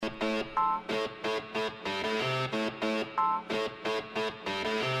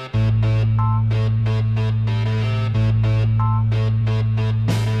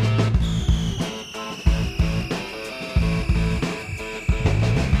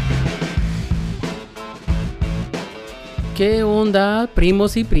¿Qué onda,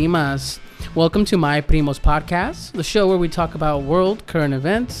 primos y primas? Welcome to My Primos Podcast, the show where we talk about world current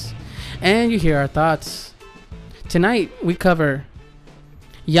events and you hear our thoughts. Tonight, we cover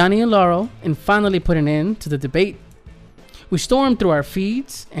Yanni and Laurel and finally put an end to the debate. We storm through our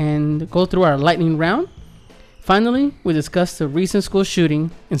feeds and go through our lightning round. Finally, we discuss the recent school shooting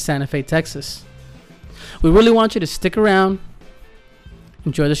in Santa Fe, Texas. We really want you to stick around.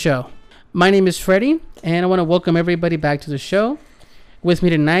 Enjoy the show. My name is Freddie, and I want to welcome everybody back to the show. With me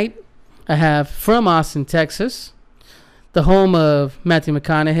tonight, I have from Austin, Texas, the home of Matthew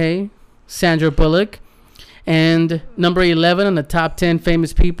McConaughey, Sandra Bullock, and number 11 on the top 10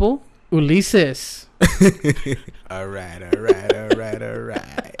 famous people, Ulises. All right.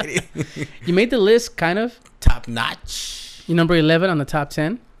 You made the list, kind of. Top notch. You're number 11 on the top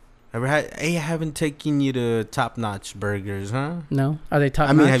 10. I haven't taken you to Top Notch Burgers, huh? No. Are they top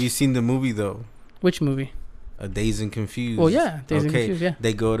I mean, notch? have you seen the movie, though? Which movie? Dazed and Confused. Well, yeah. Dazed and Confused, yeah.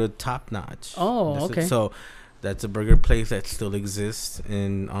 They go to Top Notch. Oh, okay. So that's a burger place that still exists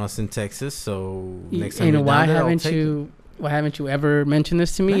in Austin, Texas. So next time you're why down there, why haven't you ever mentioned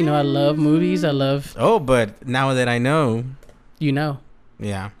this to me? Man. You know, I love movies. I love... Oh, but now that I know... You know.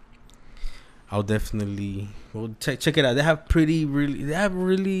 Yeah. I'll definitely... Well, check it out. They have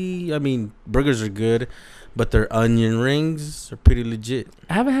really... I mean, burgers are good, but their onion rings are pretty legit.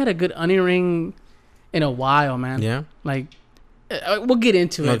 I haven't had a good onion ring in a while, man. Yeah? Like, we'll get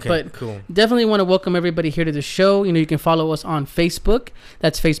into it. Okay, but cool. Definitely want to welcome everybody here to the show. You know, you can follow us on Facebook.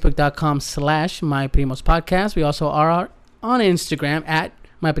 That's facebook.com/MyPrimosPodcast. We also are on Instagram at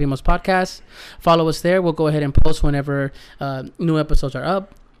My Primos Podcast. Follow us there. We'll go ahead and post whenever new episodes are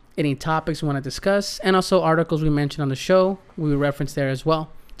up. Any topics we want to discuss, and also articles we mentioned on the show, we reference there as well.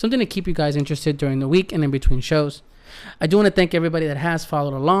 Something to keep you guys interested during the week and in between shows. I do want to thank everybody that has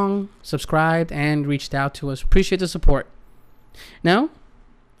followed along, subscribed, and reached out to us. Appreciate the support. Now,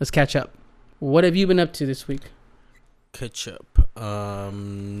 let's catch up. What have you been up to this week? Ketchup.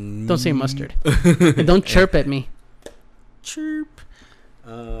 Don't say mustard. And don't chirp at me. Chirp.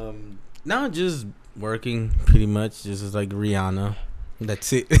 Now just working pretty much, just like Rihanna.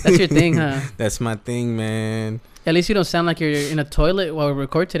 That's it. That's your thing, huh? That's my thing, man. At least you don't sound like you're in a toilet while we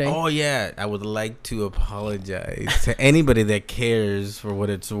record today. Oh, yeah. I would like to apologize to anybody that cares for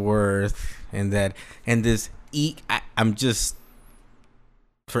what it's worth. I'm just,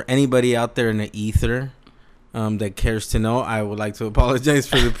 for anybody out there in the ether that cares to know, I would like to apologize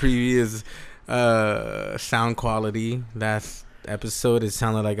for the previous sound quality. Last episode, it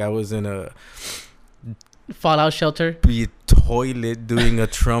sounded like I was in a Fallout shelter. Be a toilet doing a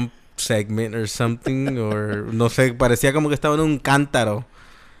Trump segment or something, or no sé, parecía como que estaba en un cántaro.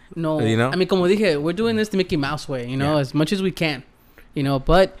 No, you know? I mean, como dije, we're doing this the Mickey Mouse way, you know, as much as we can, you know,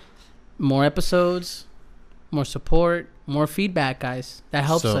 but more episodes, more support, more feedback, guys. That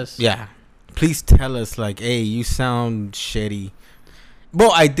helps us. Yeah. Please tell us, like, hey, you sound shitty.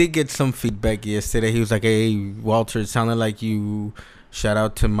 Well, I did get some feedback yesterday. He was like, hey, Walter, it sounded like you... Shout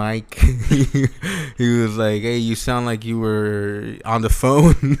out to Mike. He was like, hey, you sound like you were on the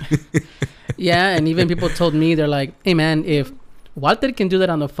phone. Yeah, and even people told me, they're like, hey, man, if Walter can do that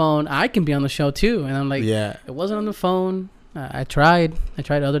on the phone, I can be on the show too. And I'm like, yeah, it wasn't on the phone. I tried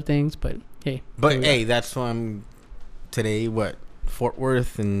other things, but hey. But hey, that's why I'm today, Fort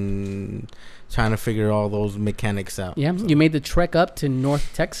Worth, and trying to figure all those mechanics out. Yeah, so. You made the trek up to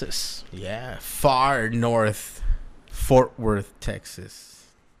North Texas. Yeah, far north. Fort Worth, Texas.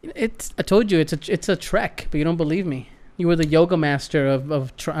 I told you it's a trek, but you don't believe me. You were the yoga master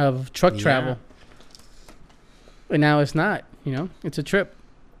of truck travel, and now it's not. You know, it's a trip.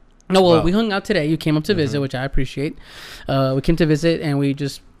 No, well, we hung out today. You came up to visit, which I appreciate. We came to visit, and we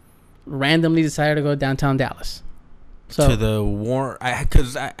just randomly decided to go to downtown Dallas. So to the war,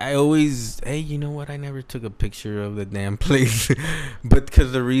 because I always, hey, you know what? I never took a picture of the damn place, but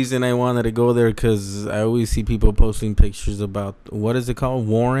because the reason I wanted to go there, because I always see people posting pictures about, what is it called?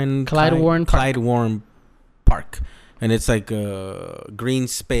 Clyde Warren Park, and it's like a green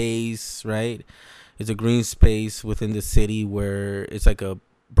space, right? It's a green space within the city where it's like a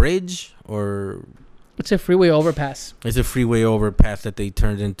bridge, or it's a freeway overpass. It's a freeway overpass that they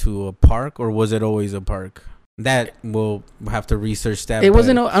turned into a park, or was it always a park? That we'll have to research that. It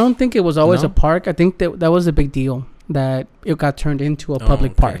wasn't. I don't think it was always a park. I think that was a big deal that it got turned into a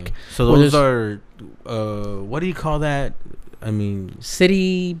public park. So those are, what do you call that? I mean,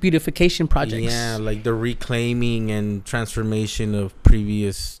 city beautification projects. Yeah, like the reclaiming and transformation of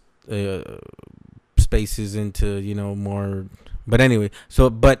previous spaces into, you know, more. But anyway,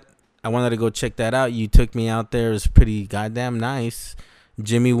 but I wanted to go check that out. You took me out there. It was pretty goddamn nice.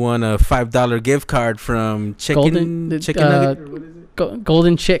 Jimmy won a $5 gift card from Chicken Nugget. Or what is it?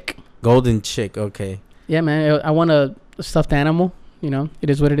 Golden Chick. Golden Chick. Okay. Yeah, man. I want a stuffed animal. You know, it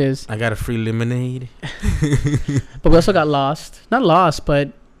is what it is. I got a free lemonade. But we also got lost. Not lost,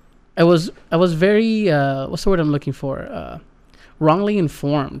 but I was very what's the word I'm looking for? Wrongly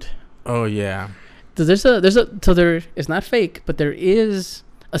informed. Oh yeah. So it's not fake, but there is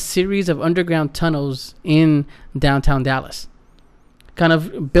a series of underground tunnels in downtown Dallas, kind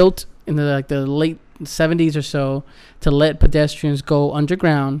of built in the late 70s or so to let pedestrians go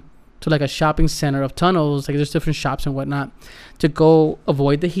underground to like a shopping center of tunnels. Like there's different shops and whatnot to go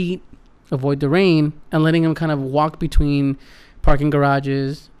avoid the heat, avoid the rain, and letting them kind of walk between parking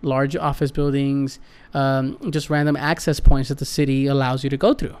garages, large office buildings, just random access points that the city allows you to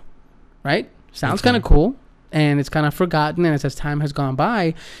go through. Right? Sounds kind of cool. And it's kind of forgotten. And as time has gone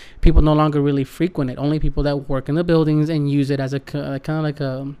by, people no longer really frequent it. Only people that work in the buildings and use it as a kind of like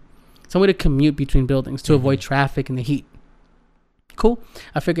some way to commute between buildings to avoid traffic and the heat. Cool.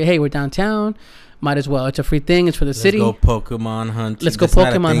 I figured, hey, we're downtown. Might as well. It's a free thing. It's for the city. Let's go Pokemon hunting. Let's go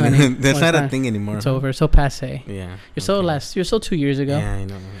Pokemon hunting. That's not a thing anymore. It's over. So passe. Yeah. You're so 2 years ago. Yeah, I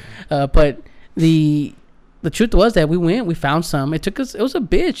know. But the truth was that we found some. It was a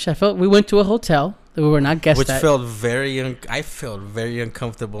bitch. We went to a hotel that we were not guests at. Which felt I felt very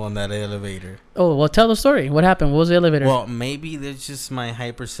uncomfortable on that elevator. Oh, well, tell the story. What happened? What was the elevator? Well, maybe there's just my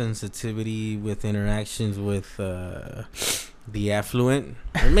hypersensitivity with interactions with the affluent,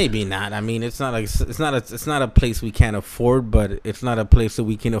 or maybe not. I mean, it's not a place we can't afford, but it's not a place that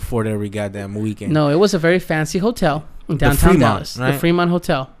we can afford every goddamn weekend. No, it was a very fancy hotel in downtown Dallas, right? The Fremont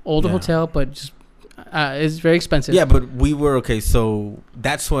Hotel, older hotel, but just it's very expensive. Yeah, but we were okay. So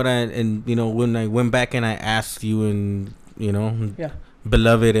that's what when I went back and I asked you and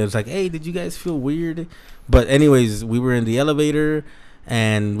beloved, it was like, hey, did you guys feel weird? But anyways, we were in the elevator.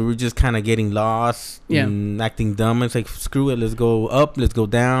 And we were just kind of getting lost and acting dumb. It's like, screw it. Let's go up. Let's go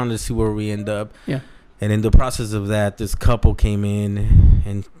down. Let's see where we end up. Yeah. And in the process of that, this couple came in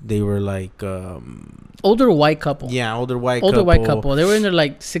and they were like... older white couple. Yeah, older white couple. They were in their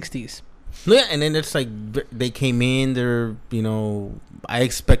like 60s. Yeah, and then it's like they came in. They're, I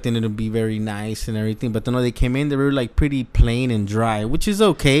expected it to be very nice and everything. But they came in. They were like pretty plain and dry, which is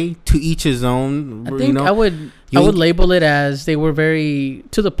okay. To each his own. I think I would label it as they were very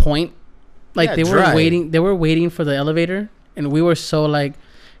to the point. Like they were waiting. They were waiting for the elevator, and we were so like,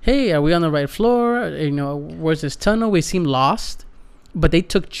 "Hey, are we on the right floor? Where's this tunnel?" We seemed lost, but they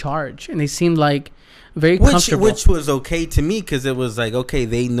took charge, and they seemed like very comfortable. Which was okay to me because it was like, okay,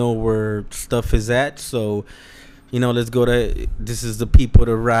 they know where stuff is at, so. Let's go to... This is the people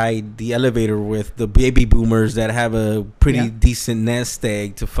to ride the elevator with. The baby boomers that have a pretty decent nest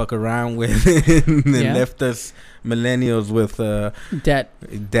egg to fuck around with. And left us millennials with... debt.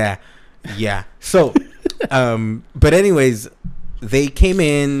 Yeah. So, but anyways, they came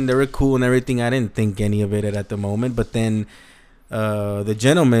in. They were cool and everything. I didn't think any of it at the moment. But then the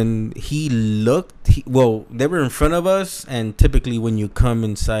gentleman, he looked... they were in front of us. And typically when you come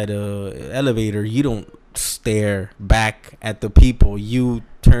inside a elevator, you don't stare back at the people. You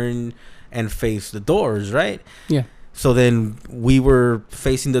turn and face the doors, right? Yeah. So then we were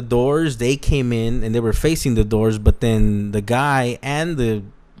facing the doors. They came in and they were facing the doors, but then the guy and the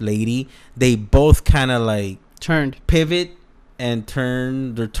lady, they both kind of like pivot and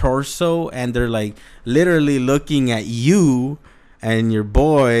turn their torso, and they're like literally looking at you and your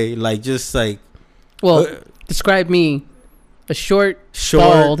boy, like just like. Well, describe me: a short,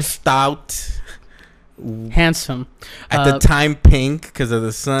 bald, stout. Handsome, at the time pink because of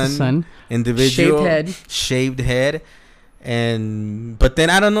the sun. Individual, shaved head, but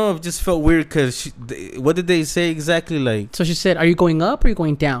then I don't know, it just felt weird because what did they say exactly? Like, so she said, "Are you going up or are you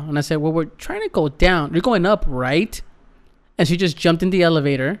going down?" And I said, "Well, we're trying to go down. You're going up, right?" And she just jumped in the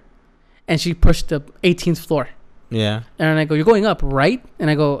elevator, and she pushed the 18th floor. Yeah. And I go, "You're going up, right?" And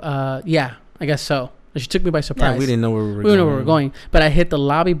I go, "Yeah, I guess so." She took me by surprise. Yeah, we didn't know where we were going. We didn't know where we were going. But I hit the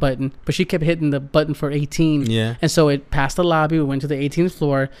lobby button, but she kept hitting the button for 18. Yeah. And so it passed the lobby. We went to the 18th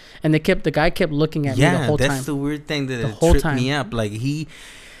floor, and the guy kept looking at me the whole time. Yeah, that's the weird thing that tripped me up. Like,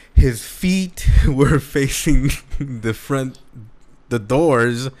 his feet were facing the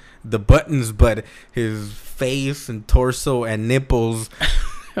doors, the buttons, but his face and torso and nipples...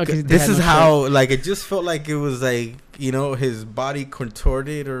 Okay, this is how, like, it just felt like it was like, his body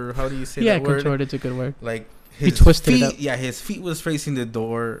contorted, or how do you say that word? Yeah, contorted's a good word. Like, he twisted it up. Yeah, his feet was facing the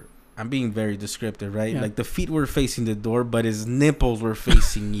door. I'm being very descriptive, right? Yeah. Like, the feet were facing the door, but his nipples were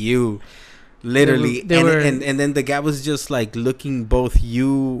facing you. Literally. And then the guy was just, like, looking both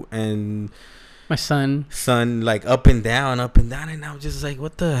you and My son. like up and down, and I was just like,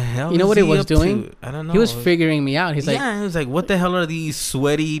 what the hell? You know what he was doing? To? I don't know. He was figuring me out. He's like, he was like, what the hell are these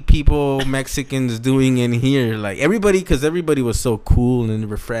sweaty people, Mexicans, doing in here? Like because everybody was so cool and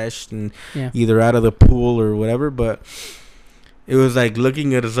refreshed and either out of the pool or whatever. But it was like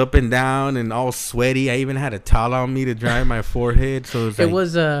looking at us up and down and all sweaty. I even had a towel on me to dry my forehead. So it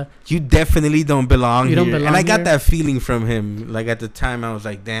was you definitely don't belong here. And I got that feeling from him. Like at the time, I was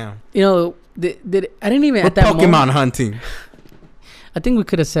like, damn. You know, I didn't even We're at that Pokemon moment, hunting. I think we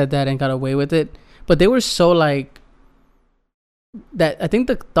could have said that and got away with it, but they were so like that. I think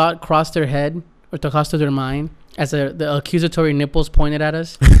the thought crossed their head or crossed their mind as the accusatory nipples pointed at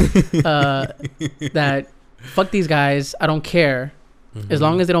us. That fuck these guys. I don't care. As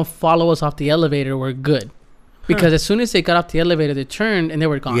long as they don't follow us off the elevator, we're good. Because as soon as they got off the elevator, they turned and they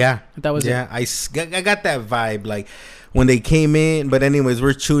were gone. Yeah, that was it. I got that vibe like when they came in. But anyways,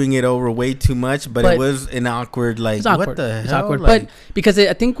 we're chewing it over way too much. But it was an awkward like what the hell? It's awkward. Like, but because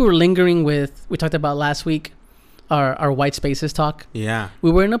I think we were lingering with we talked about last week our white spaces talk. Yeah,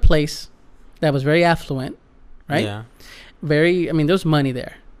 we were in a place that was very affluent, right? Yeah, very. I mean, there's money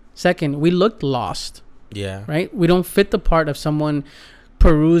there. Second, we looked lost. Yeah, right. We don't fit the part of someone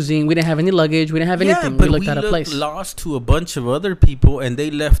perusing. We didn't have any luggage. We didn't have anything. But we looked at a place. Lost to a bunch of other people, and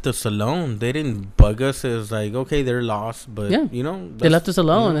they left us alone. They didn't bug us as like, okay, they're lost, but you know, they left us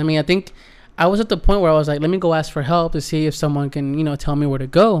alone. I mean, I think I was at the point where I was like, let me go ask for help to see if someone can, tell me where to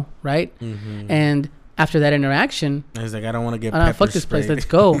go, right? And after that interaction, I was like, I don't want to get pepper fuck this place. Let's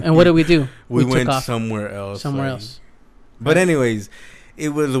go. And what did we do? we went somewhere else. But anyways. It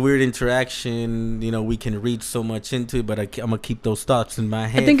was a weird interaction. We can read so much into it, but I'm gonna keep those thoughts in my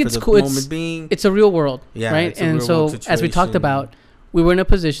head. I think it's cool. It's a real world, right? And so, as we talked about, we were in a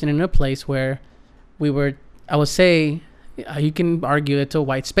position in a place where we were. I would say, you can argue it's a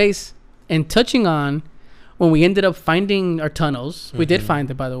white space. And touching on when we ended up finding our tunnels, we did find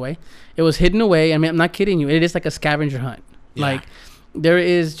it, by the way. It was hidden away. I mean, I'm not kidding you. It is like a scavenger hunt. Yeah. Like there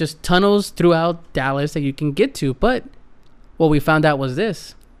is just tunnels throughout Dallas that you can get to, but what we found out was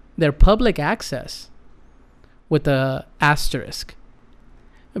this. They're public access with the asterisk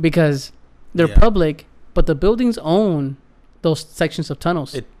because they're public, but the buildings own those sections of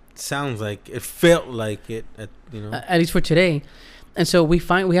tunnels. It sounds like it felt like it, at least for today. And so we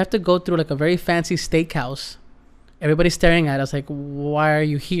have to go through like a very fancy steakhouse. Everybody's staring at us like, why are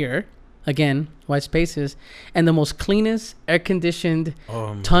you here? Again, white spaces and the most cleanest air-conditioned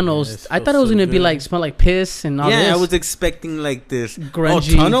tunnels. I thought it was going to be like smell like piss and all this. Yeah, I was expecting like this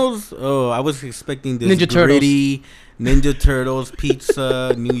grungy tunnels. I was expecting this gritty Ninja Turtles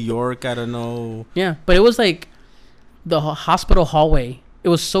pizza, New York. I don't know. Yeah, but it was like the hospital hallway. It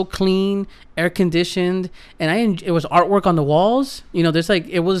was so clean, air conditioned, and it was artwork on the walls. There's like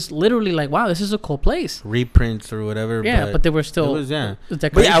it was literally like, wow, this is a cool place. Reprints or whatever. Yeah, but they were still. It was,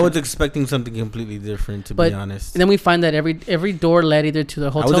 but I was expecting something completely different, to be honest. And then we find that every door led either to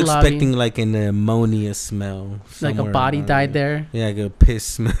the hotel lobby. I was expecting like an ammonia smell, like a body died there. Yeah, like a piss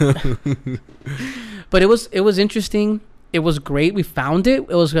smell. But it was interesting. It was great. We found it.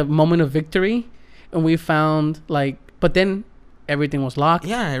 It was a moment of victory, and we found but then. Everything was locked.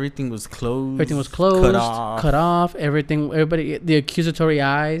 Yeah, everything was closed. Cut off. Everybody, the accusatory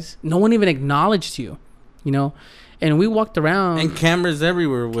eyes. No one even acknowledged you, And we walked around. And cameras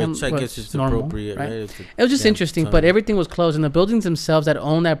everywhere, which I guess is normal, appropriate, right? It was just interesting, but everything was closed. And the buildings themselves that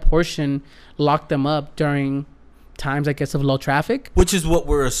own that portion locked them up during times, I guess, of low traffic. Which is what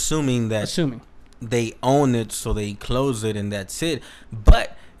we're assuming they own it, so they close it, and that's it.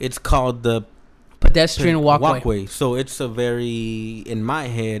 But it's called the pedestrian walkway. So it's a very, in my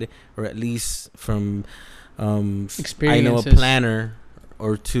head, or at least from I know a planner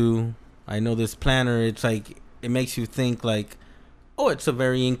or two. I know this planner. It's like it makes you think like, oh, it's a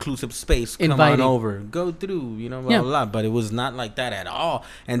very inclusive space. Come on over, go through, blah, blah, blah. But it was not like that at all.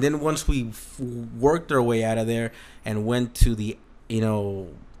 And then once we worked our way out of there and went to the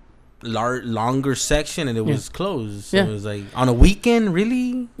longer section, and it was closed. So it was like on a weekend.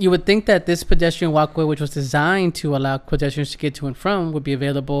 Really, you would think that this pedestrian walkway, which was designed to allow pedestrians to get to and from, would be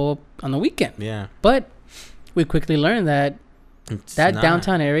available on the weekend. Yeah, but we quickly learned that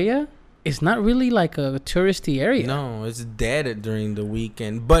downtown area is not really like a touristy area. No, it's dead during the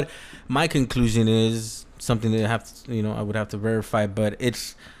weekend. But my conclusion is something that I would have to verify, but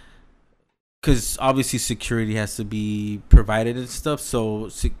it's because obviously security has to be provided and stuff. So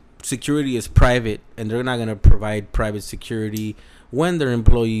security is private, and they're not going to provide private security when their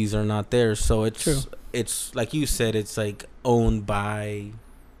employees are not there. So it's like you said, it's like owned by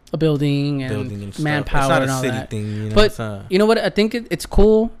a building and building and stuff. manpower It's not and a all city that. thing, you know. But it's you know what? I think it's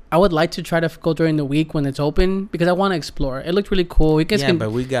cool. I would like to try to go during the week when it's open because I want to explore. It looked really cool. You guys can.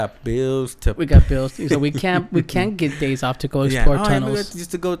 but we got bills to. We got bills, so we can't get days off to go explore tunnels.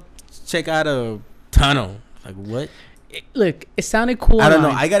 Just to go check out a tunnel. Like what? Look, it sounded cool. I don't know.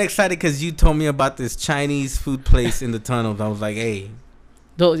 I got excited because you told me about this Chinese food place in the tunnels. I was like, hey.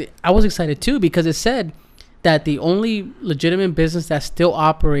 Though I was excited too because it said that the only legitimate business that still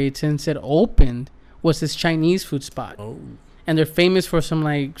operates since it opened was this Chinese food spot. Oh. And they're famous for some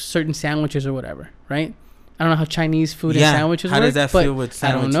like certain sandwiches or whatever, right? I don't know how Chinese food and sandwiches how work. does that feel with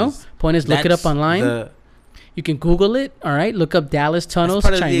sandwiches? I don't know. Point is, look it up online. You can Google it. All right, look up Dallas tunnels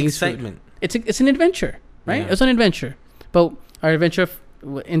Chinese food. It's an adventure, right? Yeah. It's an adventure, but our adventure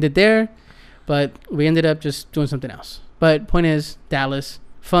ended there. But we ended up just doing something else. But point is, Dallas,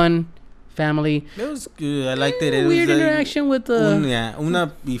 fun, family. It was good. I liked it. It Weird was interaction with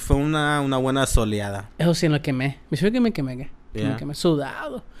the. Y fue una buena soleada. Eso sí, lo quemé. Me suena que me quemé. Yeah. Me quemé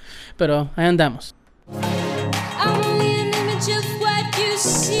sudado. Pero ahí andamos. I'm only an image of what you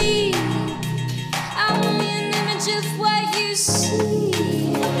see. I'm only an image of what you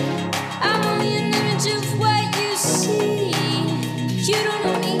see. I'm only an image of what you see. You don't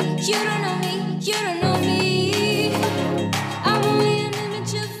know me, you don't know me, you don't know me. I'm only an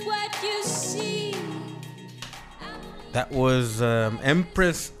image of what you see. That was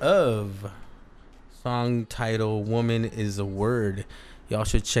Empress of, song title Woman is a Word. Y'all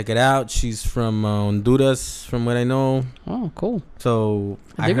should check it out. She's from Honduras, from what I know. Oh, cool. So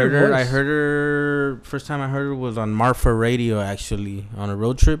I heard her. First time I heard her was on Marfa Radio, actually, on a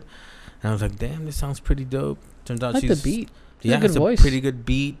road trip. And I was like, damn, this sounds pretty dope. Turns out I like she's the beat. Yeah, it's a a pretty good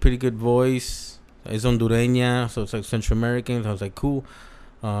beat, pretty good voice. It's Hondureña, so it's like Central American. So I was like, cool.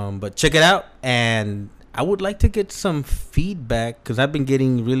 But check it out. And I would like to get some feedback because I've been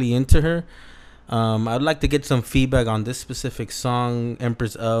getting really into her. I'd like to get some feedback on this specific song,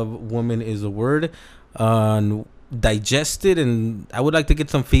 Empress of, Woman is a Word, digest it, and I would like to get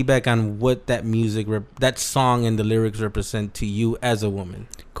some feedback on what that music, that song and the lyrics represent to you as a woman.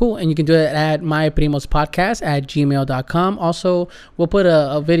 Cool. And you can do it at myprimospodcast@gmail.com. Also, we'll put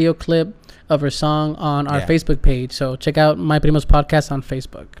a video clip of her song on our Facebook page. So check out My Primos Podcast on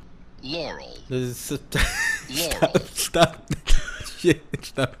Facebook. Laurel. Stop. Shit,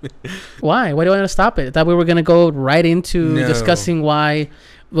 stop it. Why? Why do I want to stop it? I thought we were going to go right into discussing why,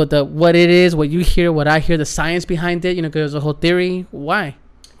 what it is, what you hear, what I hear, the science behind it. You know, because there's a whole theory. Why?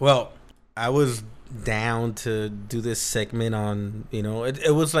 Well, I was down to do this segment on, you know,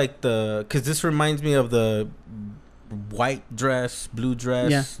 it was like because this reminds me of the white dress, blue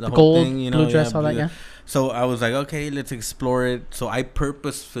dress, the whole gold, thing, you know, blue dress, all that, yeah. So I was like, okay, let's explore it. So I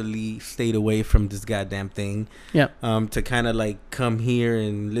purposefully stayed away from this goddamn thing. Yeah. To kind of like come here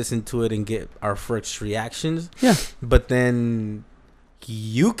and listen to it and get our first reactions. Yeah. But then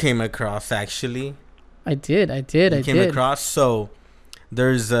you came across, actually. I did. Came across. So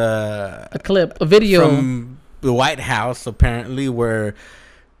there's a clip, a video from the White House, apparently, where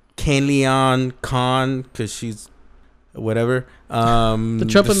Kellyanne Conway, because she's whatever, the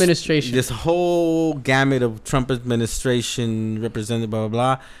Trump administration, this whole gamut of Trump administration represented, blah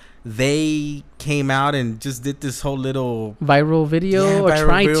blah blah, they came out and just did this whole little viral video,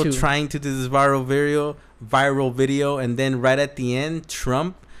 trying to do this viral video, and then right at the end,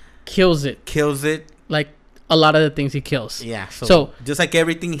 Trump kills it like a lot of the things he kills. Yeah. So just like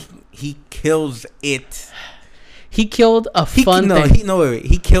everything, he kills it. He killed a fun thing.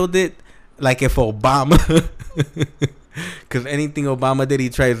 He killed it like if Obama. Because anything Obama did, he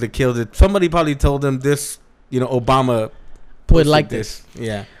tries to kill it. Somebody probably told him this, you know, Obama would like this.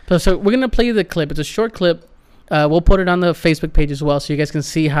 Yeah. So we're going to play the clip. It's a short clip. We'll put it on the Facebook page as well so you guys can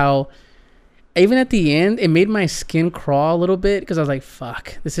see how, even at the end, it made my skin crawl a little bit because I was like,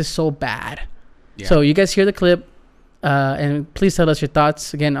 fuck, this is so bad. Yeah. So you guys hear the clip, and please tell us your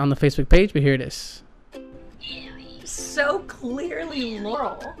thoughts again on the Facebook page, but here it is. So clearly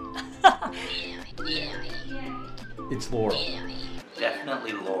Laurel. It's Laurel.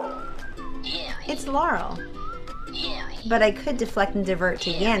 Definitely Laurel. It's Laurel. But I could deflect and divert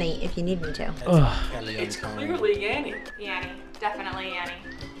to Yanny if you need me to. It's clearly Yanny. Yanny. Definitely Yanny.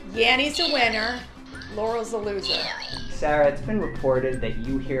 Yanny's a winner. Laurel's a loser. Sarah, it's been reported that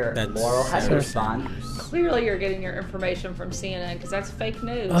you hear Laurel has to respond. Clearly you're getting your information from CNN because that's fake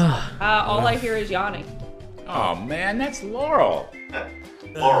news. All I hear is Yanni. Oh man, that's Laurel.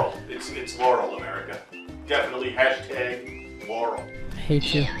 Laurel. It's Laurel, America. Definitely hashtag Laurel. I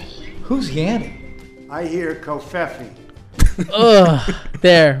hate you. Who's Yanny? I hear Kofefi. Ugh.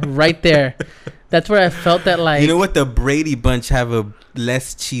 There, right there. That's where I felt that, like, you know what? The Brady Bunch have a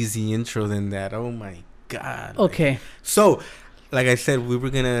less cheesy intro than that. Oh my god. Okay. So, like I said, we were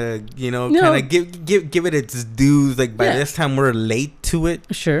gonna, No. kind of give it its dues. Like by this time, we're late to it.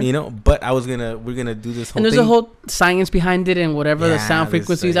 Sure. But we're gonna do this whole. And there's thing. a whole science behind it and whatever the sound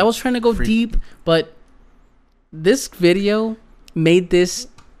frequencies. I was trying to go deep, but this video made this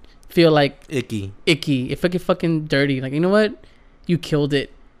feel like icky. It felt fucking dirty. Like, you know what? You killed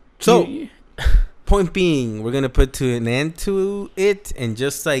it. So, point being, we're gonna put an end to it, and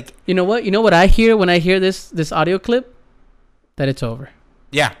just like, you know what I hear when I hear this audio clip, that it's over.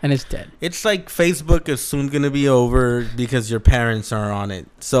 Yeah, and it's dead. It's like Facebook is soon gonna be over because your parents are on it.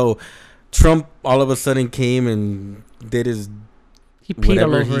 So Trump all of a sudden came and did his. He peed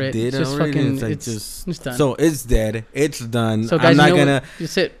all over it. Did it's just already, fucking. It's done. So it's dead. It's done. So guys,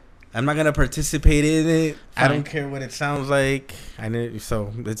 That's it. I'm not gonna participate in it. Fine. I don't care what it sounds like.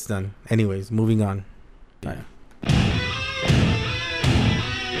 So it's done. Anyways, moving on. Yeah.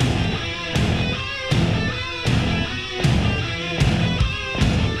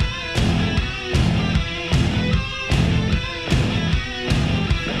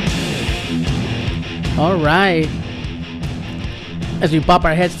 All right. As we bop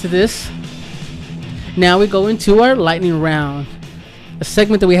our heads to this, now we go into our lightning round. A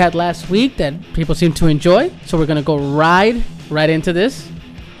segment that we had last week that people seem to enjoy. So we're going to go right into this.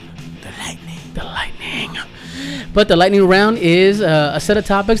 The lightning. But the lightning round is a set of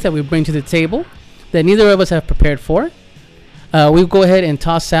topics that we bring to the table that neither of us have prepared for. We go ahead and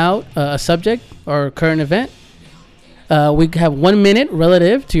toss out a subject or current event. We have 1 minute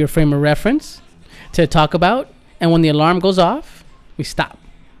relative to your frame of reference to talk about. And when the alarm goes off, we stop.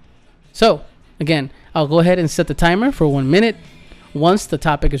 So, again, I'll go ahead and set the timer for 1 minute. Once the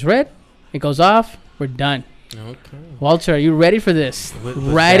topic is read, it goes off. We're done. Okay. Walter, are you ready for this?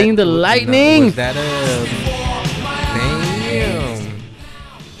 Riding the lightning. Was that damn.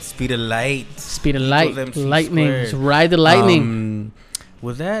 Speed of light. Speed of light. Lightning. Ride the lightning.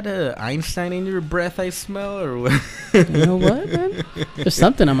 Was that Einstein in your breath I smell, or what? You know what, man? There's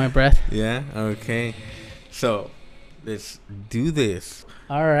something on my breath. Yeah. Okay. So let's do this.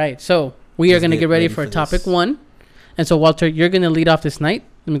 All right. So we are going to get ready for topic 1. And so, Walter, you're going to lead off this night.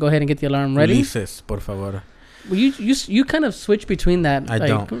 Let me go ahead and get the alarm ready. Ulises, por favor. Well, you kind of switch between that. I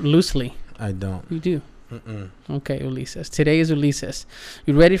don't. Loosely. I don't. You do. Okay, Ulises. Today is Ulises.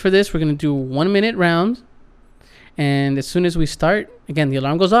 You ready for this? We're going to do 1 minute round. And as soon as we start, again, the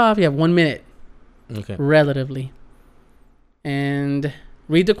alarm goes off. You have 1 minute. Okay. Relatively. And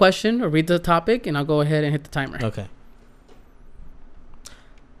read the question or read the topic, and I'll go ahead and hit the timer. Okay.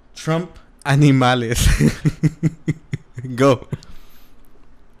 Trump animales. Go.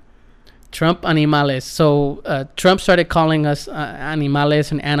 Trump animales. So Trump started calling us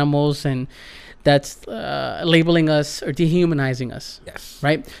animales and animals, and that's labeling us or dehumanizing us. Yes.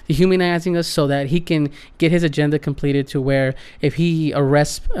 Right? Dehumanizing us so that he can get his agenda completed, to where if he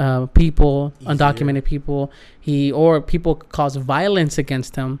arrests people, undocumented people, or people cause violence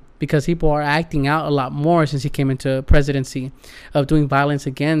against them, because people are acting out a lot more since he came into presidency, of doing violence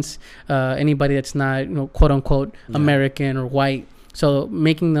against anybody that's not, quote unquote, American or white. So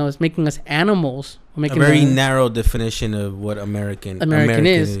making us animals. A very narrow definition of what American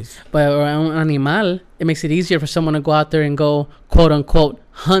is. But an animal, it makes it easier for someone to go out there and go, quote unquote,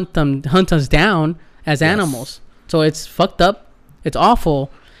 hunt us down as animals. So it's fucked up. It's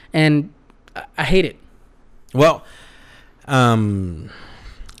awful. And I hate it. Well,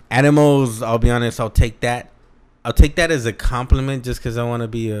 animals, I'll be honest, I'll take that as a compliment, just because I want to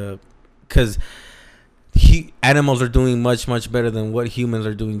be because animals are doing much, much better than what humans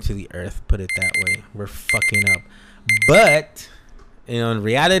are doing to the earth. Put it that way. We're fucking up. But, in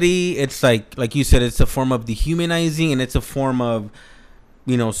reality, it's like you said, it's a form of dehumanizing, and it's a form of,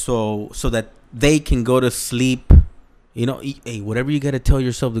 so that they can go to sleep. Hey, whatever you got to tell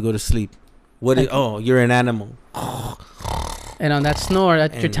yourself to go to sleep. You're an animal. And on that snore,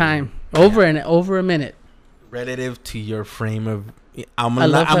 that's your time. Over a minute. Relative to your frame of... I'm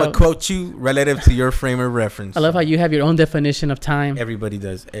gonna quote you, relative to your frame of reference. I love how you have your own definition of time. Everybody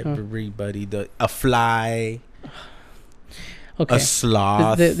does. Everybody does. A fly. Okay. A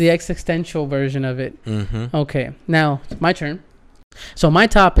sloth. The existential version of it. Mm-hmm. Okay. Now, my turn. So my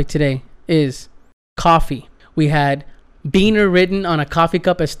topic today is coffee. We had Beaner written on a coffee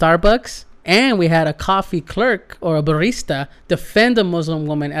cup at Starbucks. And we had a coffee clerk or a barista defend a Muslim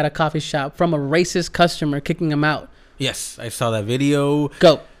woman at a coffee shop from a racist customer kicking him out. Yes, I saw that video.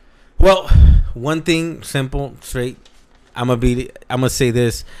 Go. Well, one thing, simple, straight. I'm gonna say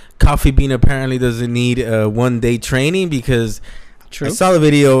this: Coffee Bean apparently doesn't need 1 day training, because True. I saw the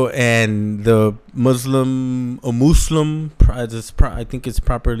video, and the Muslim, I think it's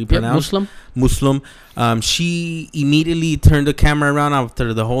properly pronounced. Muslim. She immediately turned the camera around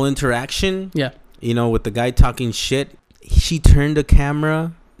after the whole interaction. Yeah. You know, with the guy talking shit. She turned the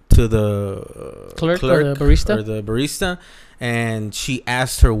camera to the clerk or the barista, and she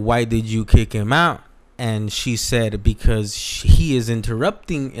asked her, "Why did you kick him out?" And she said, "Because he is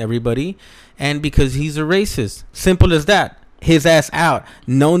interrupting everybody, and because he's a racist. Simple as that. His ass out.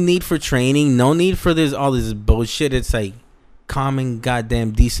 No need for training. No need for all this bullshit. It's like common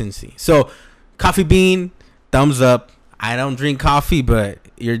goddamn decency." So, Coffee Bean, thumbs up. I don't drink coffee, but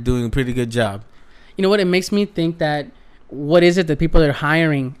you're doing a pretty good job. You know what? It makes me think that what is it that people are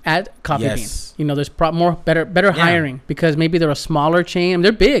hiring at Coffee Bean? You know, there's better hiring, because maybe they're a smaller chain. I mean,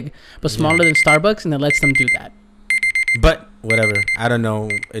 they're big, but smaller than Starbucks, and it lets them do that. But whatever. I don't know.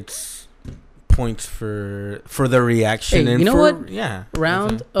 It's points for the reaction. Hey, and you know what? Yeah.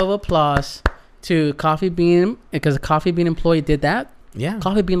 Round of applause to Coffee Bean, because a Coffee Bean employee did that. Yeah.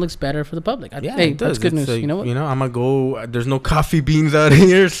 Coffee Bean looks better for the public. Yeah, hey, it does. That's good news. Like, you know what? I'm gonna go. There's no coffee beans out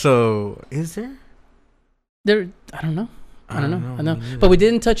here, so is there? I don't know. I don't know. But we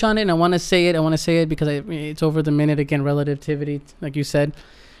didn't touch on it, and I want to say it because it's over the minute again. Relativity, like you said.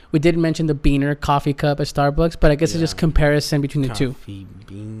 We did mention the Beaner coffee cup at Starbucks, but I guess it's just comparison between the two. Coffee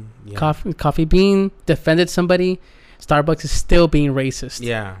Bean. Yeah. Coffee Bean defended somebody. Starbucks is still being racist.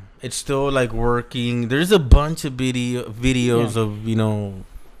 Yeah, it's still like working. There's a bunch of videos of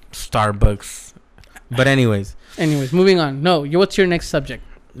Starbucks. But anyways, moving on. No, what's your next subject?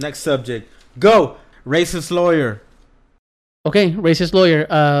 Next subject. Go. Racist lawyer. Okay, racist lawyer.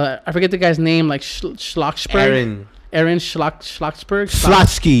 I forget the guy's name, like Schlocksberg. Aaron Schlocksberg.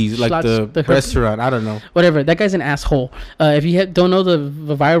 Schlotsky, like the restaurant. I don't know. Whatever. That guy's an asshole. If you don't know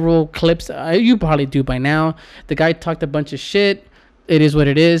the viral clips, you probably do by now. The guy talked a bunch of shit. It is what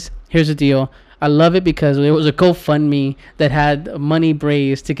it is. Here's the deal. I love it because it was a GoFundMe that had money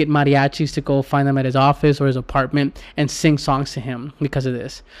raised to get mariachis to go find him at his office or his apartment and sing songs to him because of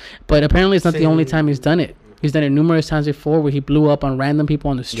this. But apparently it's not the only time he's done it. He's done it numerous times before, where he blew up on random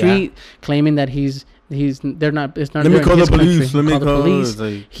people on the street, claiming that they're not. It's not. Let me call the police. Let me call the police.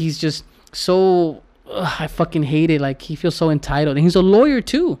 Like, he's just so. I fucking hate it. Like, he feels so entitled, and he's a lawyer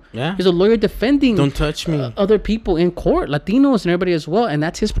too. Yeah, he's a lawyer defending. Don't touch me. Other people in court, Latinos and everybody as well, and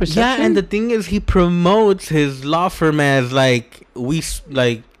that's his perception. Yeah, and the thing is, he promotes his law firm as like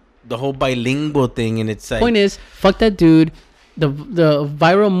the whole bilingual thing, and it's like. Point is, fuck that dude. The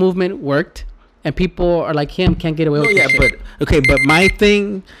viral movement worked. And people are like him can't get away with it. But my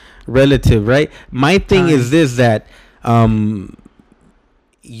thing, relative, right? My thing is this, that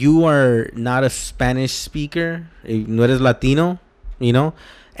you are not a Spanish speaker, no eres Latino,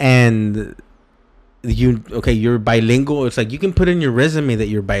 and you're bilingual. It's like you can put in your resume that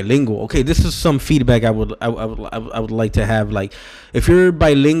you're bilingual. Okay, this is some feedback I would like to have. Like, if you're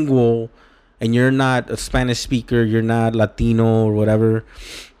bilingual and you're not a Spanish speaker, you're not Latino or whatever.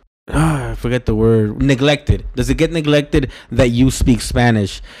 I forget the word. Neglected. Does it get neglected that you speak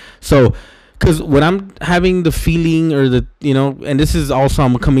Spanish? So, because what I'm having the feeling, or and this is also,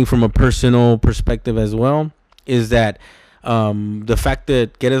 I'm coming from a personal perspective as well, is that the fact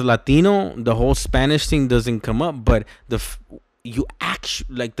that que eres Latino, the whole Spanish thing doesn't come up, but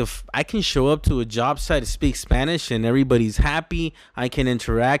I can show up to a job site, speak Spanish, and everybody's happy. I can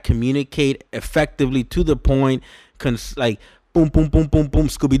interact, communicate effectively, to the point, like. Boom, boom, boom, boom, boom,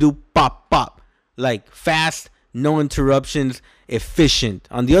 Scooby-Doo, pop, pop. Like, fast, no interruptions, efficient.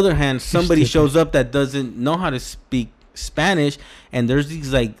 On the other hand, somebody shows up that doesn't know how to speak Spanish, and there's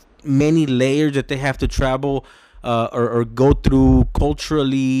these, like, many layers that they have to travel or go through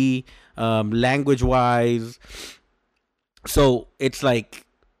culturally, language-wise. So, it's like,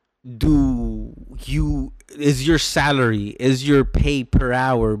 is your salary, is your pay per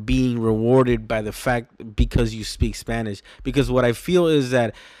hour being rewarded by the fact because you speak Spanish? Because what I feel is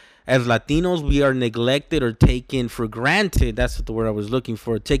that as Latinos, we are neglected or taken for granted. That's the word I was looking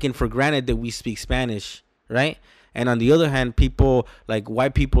for. Taken for granted that we speak Spanish, right? And on the other hand, people like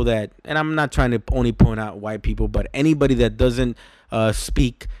white people that, and I'm not trying to only point out white people, but anybody that doesn't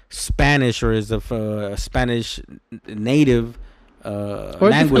speak Spanish or is a Spanish native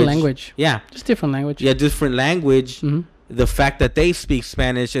or different language. Yeah, just different language. Yeah, different language. Mm-hmm. The fact that they speak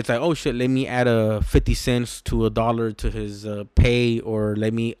Spanish, it's like, oh shit, let me add 50 cents to $1 to his pay, or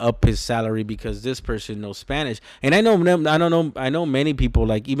let me up his salary because this person knows Spanish. And I know many people,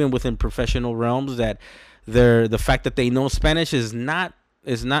 like even within professional realms, that the fact that they know Spanish is not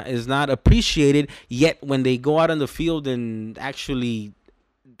appreciated. Yet when they go out in the field and actually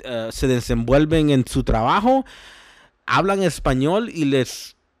se desenvuelven en su trabajo, hablan español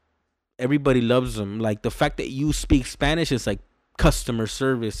y everybody loves them. Like, the fact that you speak Spanish is like customer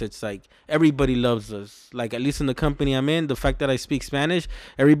service. It's like everybody loves us. Like, at least in the company I'm in, the fact that I speak Spanish,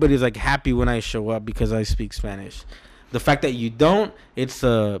 everybody's like happy when I show up because I speak Spanish. The fact that you don't, it's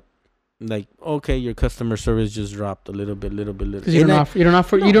like, okay, your customer service just dropped a little bit. Because you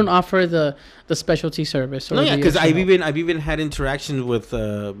don't offer the specialty service. Or no, yeah, because I've even had interactions with,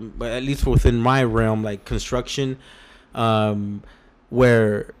 at least within my realm, like construction,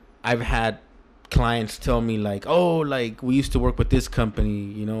 where I've had clients tell me like, oh, like, we used to work with this company,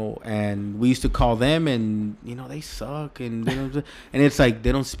 you know, and we used to call them, and you know, they suck, and they don't, and it's like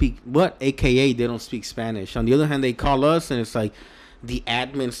they don't speak AKA they don't speak Spanish. On the other hand, they call us, and it's like the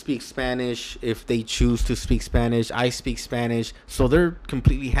admin speaks Spanish if they choose to speak Spanish. I speak Spanish, so they're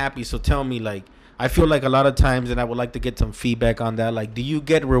completely happy. So tell me, like, I feel like a lot of times, and I would like to get some feedback on that. Like, do you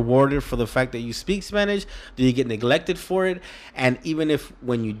get rewarded for the fact that you speak Spanish? Do you get neglected for it? And even if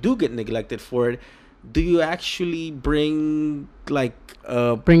when you do get neglected for it, do you actually bring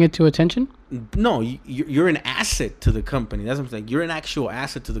it to attention? No, you're an asset to the company. That's what I'm saying. You're an actual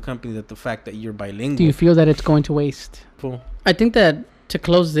asset to the company. That the fact that you're bilingual. Do you feel that it's going to waste? Cool. I think that to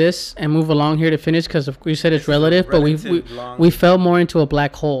close this and move along here to finish, because you said it's relative, but we fell more into a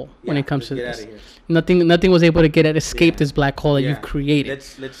black hole when it comes to this. Nothing was able to escape this black hole that you've created.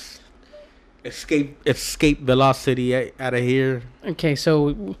 Let's escape velocity out of here. Okay,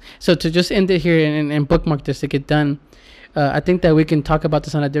 so to just end it here and bookmark this to get done, I think that we can talk about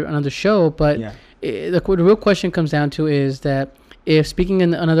this on another show. But the real question comes down to is that if speaking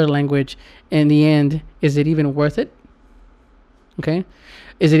in another language, in the end, is it even worth it? Okay,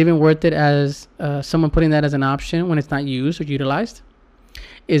 is it even worth it as someone putting that as an option when it's not used or utilized?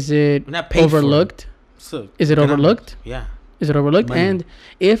 Is it overlooked? Is it overlooked? Yeah. Is it overlooked? Money. And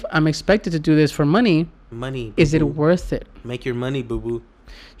if I'm expected to do this for money, is it worth it? Make your money, boo-boo.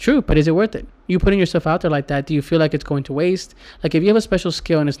 True, but is it worth it? You putting yourself out there like that, do you feel like it's going to waste? Like, if you have a special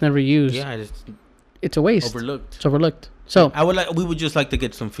skill and it's never used, it's a waste. Overlooked. It's overlooked. So we would just like to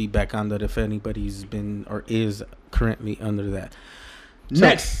get some feedback on that if anybody's been or is currently under that.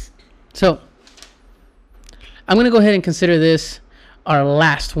 Next. So I'm going to go ahead and consider this our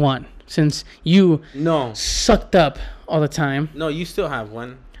last one, since you sucked up all the time. No, you still have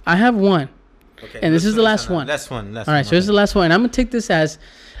one. I have one. Okay. And this is the last one. Last one. All right, so this is the last one. And I'm going to take this as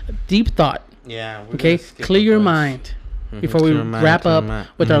deep thought. Yeah. Okay, clear your mind before we wrap up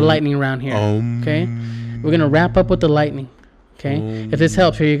with our lightning round here. Okay, we're going to wrap up with the lightning. Okay, if this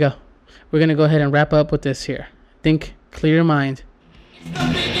helps, here you go. We're going to go ahead and wrap up with this here. Think, clear your mind.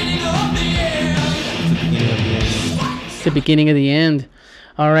 It's the beginning of the end.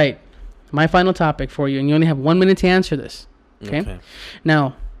 All right, my final topic for you, and you only have 1 minute to answer this. Okay.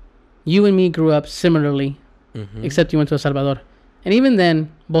 Now, you and me grew up similarly, except you went to El Salvador. And even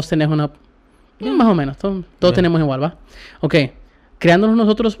then, vos tenés una... Más o menos, todos tenemos igual, ¿va? Ok, creándonos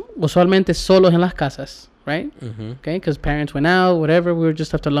nosotros usualmente solos en las casas, right? Okay, because parents went out, whatever, we were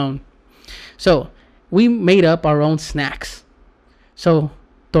just left alone. So, we made up our own snacks. So,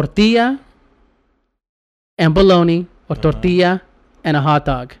 tortilla and bologna, or tortilla and a hot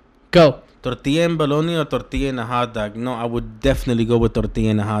dog. Go. Tortilla and bologna or tortilla and a hot dog? No, I would definitely go with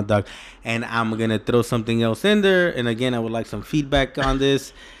tortilla and a hot dog. And I'm going to throw something else in there. And again, I would like some feedback on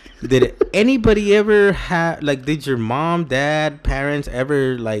this. Did anybody ever have, like, did your mom, dad, parents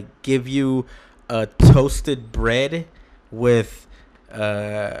ever, like, give you a toasted bread with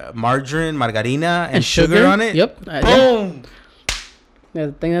margarine, margarina, and sugar on it? Yep. Boom! Yeah,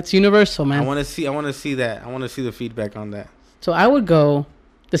 I think that's universal, man. I want to see that. I want to see the feedback on that. So I would go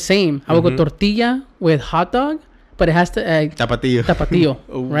the same. I would go tortilla with hot dog, but it has to tapatio,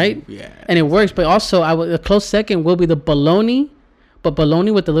 right? Yeah. And it works. But also, a close second will be the bologna, but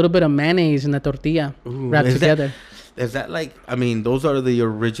bologna with a little bit of mayonnaise in the tortilla wrapped together. Is that like? I mean, those are the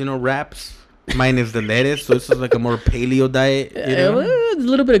original wraps. Mine is the lettuce, so this is like a more paleo diet. You know? A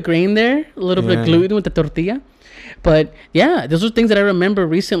little bit of grain there, a little bit of gluten with the tortilla. But yeah, those are things that I remember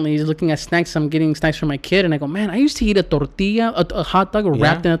recently. Is looking at snacks. I'm getting snacks for my kid, and I go, man, I used to eat a tortilla, a hot dog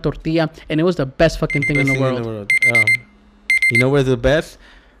wrapped in a tortilla, and it was the best fucking thing in the world. You know where's the best?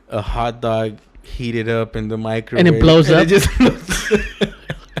 A hot dog heated up in the microwave, and it blows up.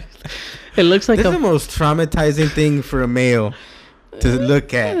 It looks like this is the most traumatizing thing for a male to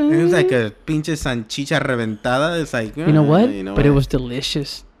look at. It was like a pinche sanchicha reventada. It's like, you know what? But it was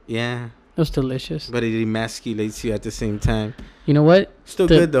delicious. Yeah. It was delicious. But it emasculates you at the same time. You know what? Still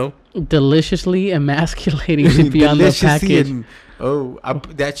good, though. Deliciously emasculating should be on the package.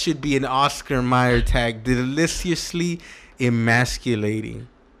 That should be an Oscar Mayer tag. Deliciously emasculating.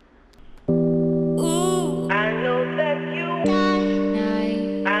 Ooh, I know that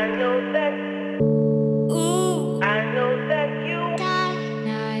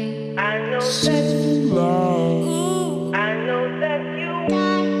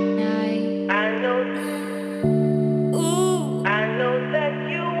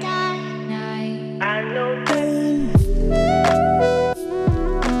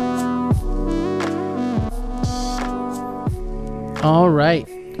right.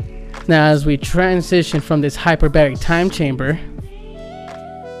 Now, as we transition from this hyperbaric time chamber,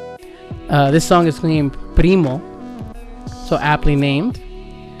 this song is named Primo, so aptly named.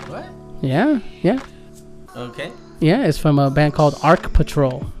 What? Yeah. Okay. Yeah, it's from a band called Arc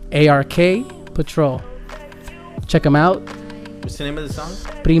Patrol. ARK Patrol. Check them out. What's the name of the song?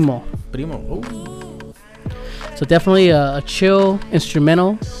 Primo. Primo. So definitely a chill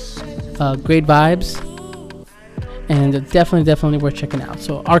instrumental, great vibes, and definitely worth checking out.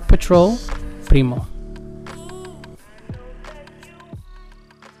 So Arc Patrol, Primo.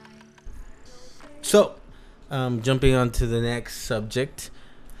 So, jumping on to the next subject.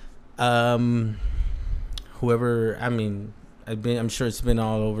 I'm sure it's been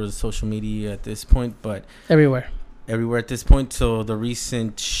all over the social media at this point, but Everywhere at this point. So the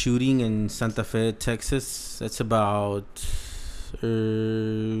recent shooting in Santa Fe, Texas, that's about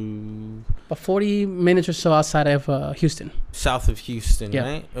 40 minutes or so outside of Houston. South of Houston, Yeah.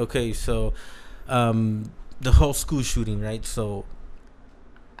 right? Okay, so the whole school shooting, right? So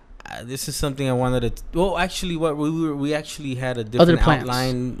this is something I wanted to. Well, actually, what we actually had a different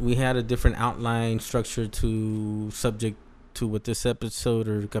outline. We had a different outline structure to subject to what this episode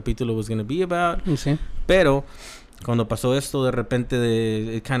or capítulo was going to be about. Okay. Pero cuando pasó esto, de repente,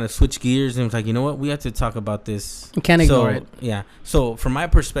 it kind of switched gears and was like, you know what, we have to talk about this. You can't ignore it. Yeah. So from my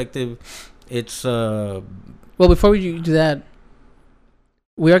perspective, it's well, before we do that,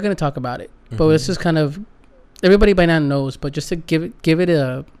 we are going to talk about it, but this is kind of, everybody by now knows, but just to give it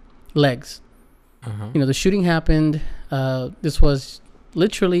a legs. You know, the shooting happened. This was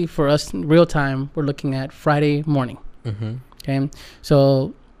literally, for us in real time, we're looking at Friday morning. Okay,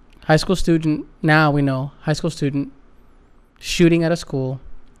 so high school student, now we know, high school student shooting at a school,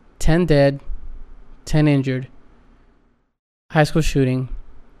 10 dead, 10 injured. High school shooting,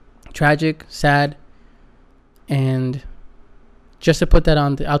 tragic, sad, and just to put that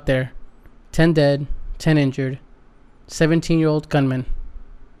out there, 10 dead, 10 injured, 17-year-old gunman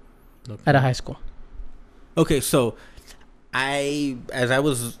at a high school. Okay, so as I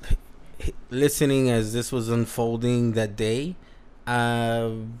was listening as this was unfolding that day, I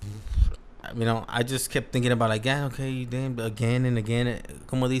just kept thinking about like, yeah, okay, damn, again and again.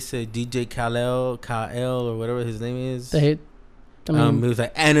 Como dice DJ Kal-El or whatever his name is. It was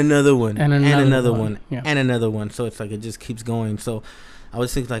like, and another one, and another one, yeah. And another one. So it's like it just keeps going. So I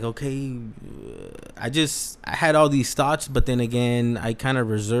was thinking like, okay, I had all these thoughts, but then again, I kind of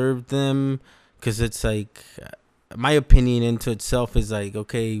reserved them because it's like, my opinion into itself is like,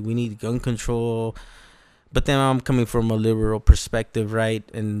 okay, we need gun control. But then I'm coming from a liberal perspective, right?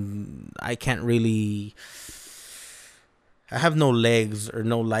 And I can't really, I have no legs or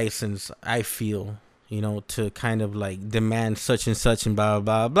no license, I feel, to kind of like demand such and such and blah,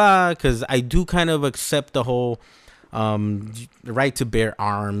 blah, blah. Because I do kind of accept the whole right to bear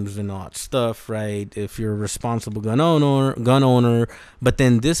arms and all that stuff, right? If you're a responsible gun owner. But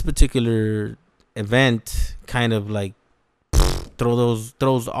then this particular event kind of like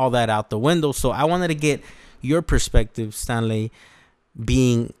throws all that out the window. So I wanted to get your perspective, Stanley,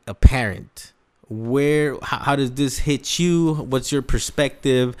 being a parent. How does this hit you? What's your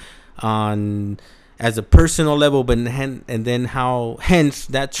perspective on as a personal level, but and then how hence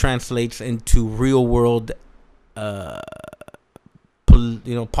that translates into real world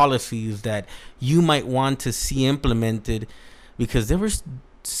policies that you might want to see implemented, because they were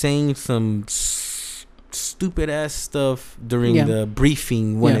saying some stupid ass stuff during the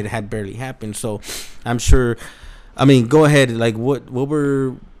briefing when it had barely happened. So I'm sure, go ahead, like what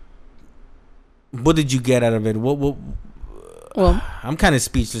did you get out of it? Well, I'm kind of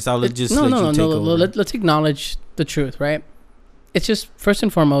speechless. I'll just let you take over. Let's acknowledge the truth, right? It's just, first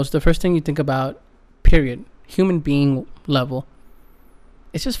and foremost, the first thing you think about, period, human being level,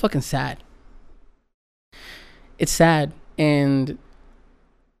 it's just fucking sad. It's sad, and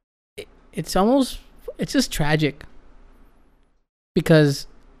it's just tragic, because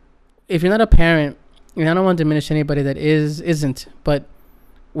if you're not a parent, and I don't want to diminish anybody that isn't, but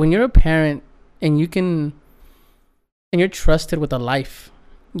when you're a parent and and you're trusted with a life,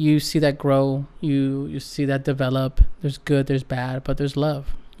 you see that grow, you see that develop. There's good, there's bad, but there's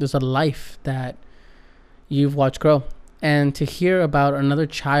love. There's a life that you've watched grow. And to hear about another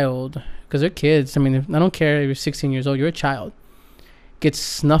child, because they're kids, I don't care if you're 16 years old, you're a child, gets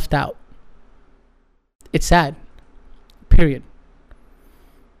snuffed out. It's sad, period.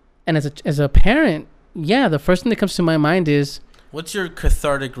 And as a parent, yeah, the first thing that comes to my mind is, what's your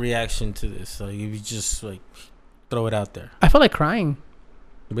cathartic reaction to this? So you just like throw it out there. I felt like crying.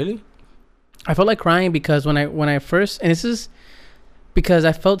 Really? I felt like crying because when I first, and this is because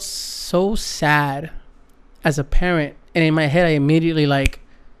I felt so sad as a parent, and in my head, I immediately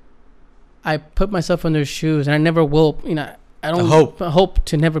I put myself in their shoes, and I never will. I don't hope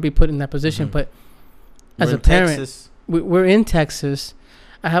to never be put in that position. But as a parent, we're in Texas.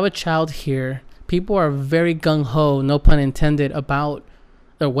 I have a child here. People are very gung ho, no pun intended, about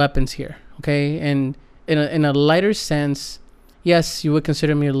their weapons here. Okay, and in a lighter sense, yes, you would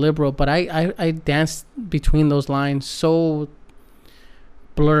consider me a liberal, but I dance between those lines so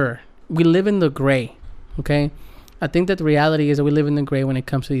blur. We live in the gray. Okay, I think that the reality is that we live in the gray when it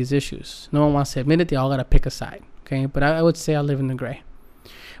comes to these issues. No one wants to admit it. They all gotta pick a side. Okay, but I would say I live in the gray.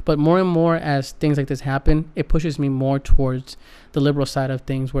 But more and more as things like this happen, it pushes me more towards the liberal side of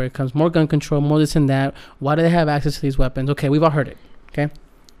things, where it comes more gun control, more this and that. Why do they have access to these weapons? Okay, we've all heard it. Okay,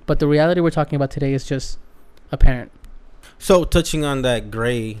 but the reality we're talking about today is just apparent. So touching on that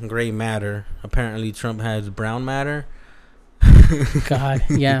gray matter, apparently Trump has brown matter. God,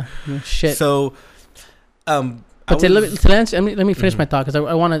 yeah, shit. So, but let me finish my thought, because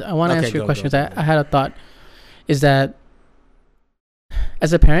I want to answer your question. I had a thought. Is that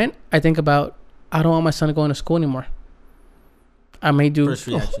as a parent, I think about, I don't want my son to go into school anymore. I may do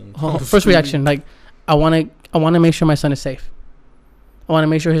first reaction. Like, I want to make sure my son is safe. I want to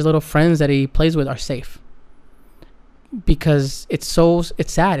make sure his little friends that he plays with are safe, because it's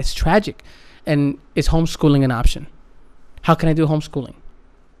sad, it's tragic, and is homeschooling an option? How can I do homeschooling?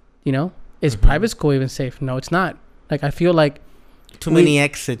 Is private school even safe? No, it's not. Like, I feel like too many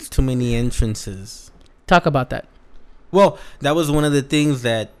exits, too many entrances. Talk about that. Well, that was one of the things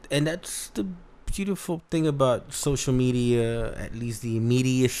and that's the beautiful thing about social media, at least the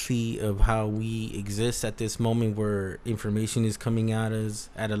immediacy of how we exist at this moment, where information is coming at us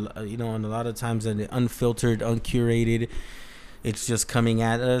and a lot of times and unfiltered, uncurated. It's just coming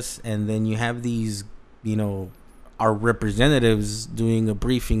at us, and then you have these, our representatives doing a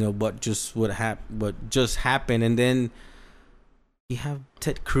briefing of what just happened, and then you have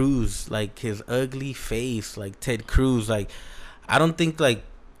Ted Cruz, like his ugly face, like Ted Cruz, like I don't think like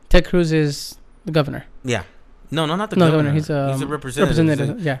Ted Cruz is the governor. Yeah, no, not the governor. He's a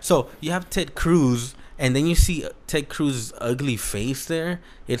representative. Yeah. So you have Ted Cruz, and then you see Ted Cruz's ugly face there.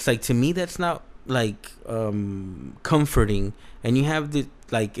 It's like, to me, that's not like comforting. And you have the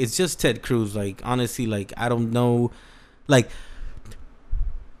it's just Ted Cruz. Like, honestly, like, I don't know, like,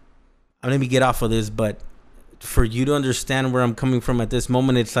 let me get off of this, but for you to understand where I'm coming from at this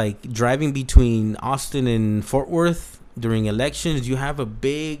moment, it's like driving between Austin and Fort Worth during elections. You have a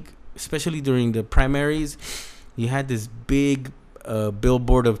big, especially during the primaries, you had this big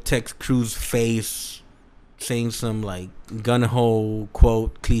billboard of Ted Cruz face saying some like gun-ho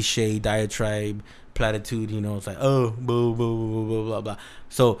quote, cliche, diatribe, platitude. It's like, oh, blah, blah, blah, blah, blah, blah.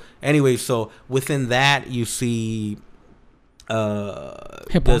 So anyway, so within that you see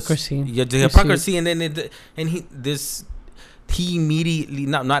hypocrisy. The hypocrisy, and then he immediately,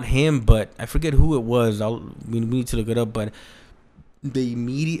 not him, but I forget who it was. We need to look it up, but they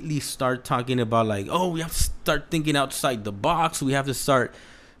immediately start talking about like, oh, we have to start thinking outside the box. We have to start,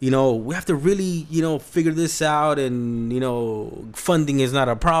 we have to really, figure this out, and funding is not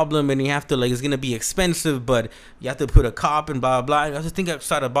a problem, and you have to, like, it's gonna be expensive, but you have to put a cop and blah blah. You have to think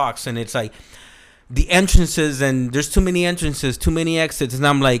outside the box, and it's like, the entrances, and there's too many entrances, too many exits. And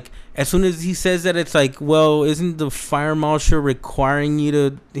I'm like, as soon as he says that, it's like, well, isn't the fire marshal requiring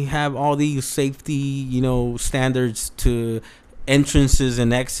you to have all these safety, standards to entrances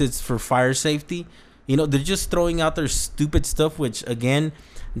and exits for fire safety? They're just throwing out their stupid stuff, which, again,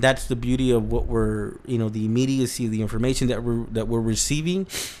 that's the beauty of what we're, the immediacy of the information that we're receiving,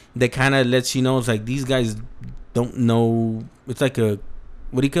 that kind of lets you know, it's like, these guys don't know. It's like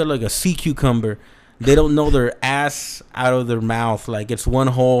like a sea cucumber. They don't know their ass out of their mouth. Like, it's one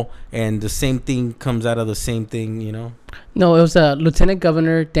hole, and the same thing comes out of the same thing, No, it was Lieutenant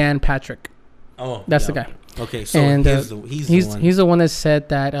Governor Dan Patrick. Oh, that's the guy. Okay, so and, he's the one that said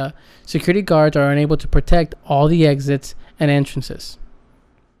that security guards are unable to protect all the exits and entrances.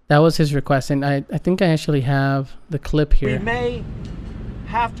 That was his request, and I think I actually have the clip here. We may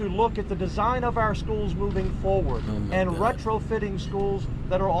have to look at the design of our schools moving forward and retrofitting schools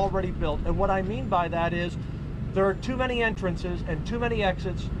that are already built. And what I mean by that is there are too many entrances and too many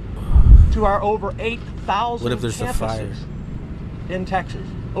exits to our over 8,000 campuses in Texas.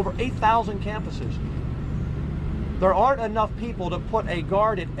 Over 8,000 campuses. There aren't enough people to put a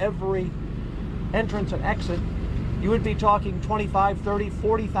guard at every entrance and exit. You would be talking 25, 30,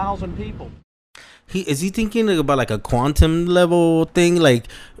 40,000 people. Is he thinking about like a quantum level thing? Like,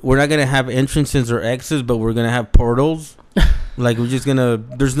 we're not gonna have entrances or exits, but we're gonna have portals. Like, we're just gonna,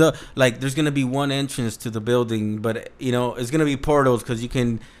 there's gonna be one entrance to the building, but it's gonna be portals, because you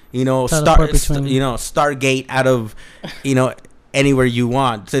can Stargate out of, anywhere you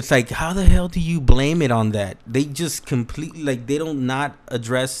want. So it's like, how the hell do you blame it on that? They just completely, like, they don't not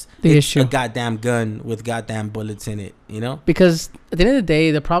address the issue. A goddamn gun with goddamn bullets in it, Because at the end of the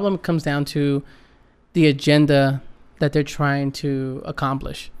day, the problem comes down to the agenda that they're trying to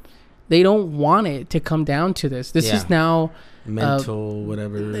accomplish. They don't want it to come down to this. This is now mental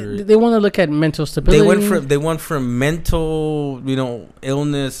whatever. They want to look at mental stability. They went from mental,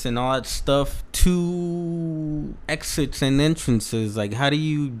 illness and all that stuff to exits and entrances. Like, how do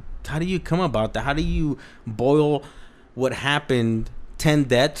you come about that? How do you boil what happened? 10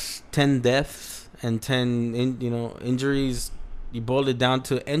 deaths, and 10 injuries. You boil it down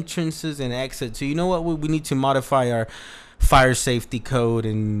to entrances and exits. So you know what? We need to modify our fire safety code,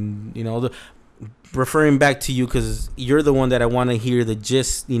 and referring back to you, because you're the one that I want to hear the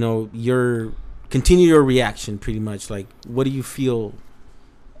gist. Continue your reaction, pretty much. Like, what do you feel?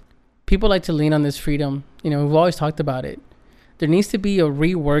 People like to lean on this freedom. We've always talked about it. There needs to be a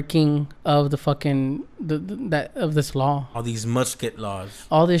reworking of the fucking of this law. All these musket laws.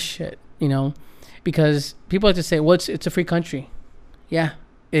 All this shit. Because people like to say, "Well, it's a free country." Yeah,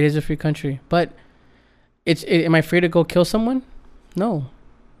 it is a free country, but am I free to go kill someone? No.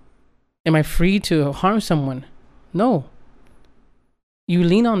 Am I free to harm someone? No. You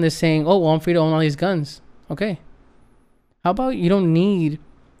lean on this saying, "Oh, well, I'm free to own all these guns." Okay. How about you don't need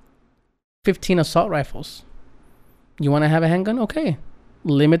 15 assault rifles? You want to have a handgun? Okay.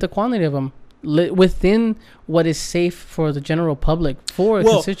 Limit the quantity of them within what is safe for the general public, for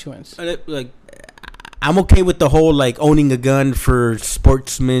constituents. I'm okay with the whole, like, owning a gun for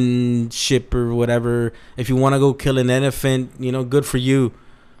sportsmanship or whatever. If you want to go kill an elephant, good for you.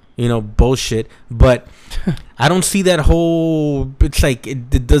 Bullshit. But I don't see that whole. It's like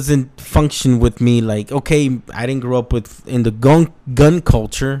it doesn't function with me. Like, okay, I didn't grow up in the gun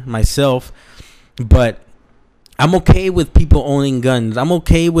culture myself, but I'm okay with people owning guns. I'm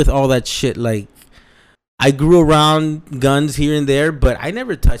okay with all that shit. Like, I grew around guns here and there, but I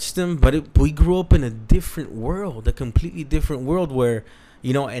never touched them. But we grew up in a different world, a completely different world where,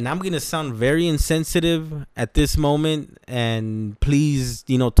 and I'm going to sound very insensitive at this moment. And please,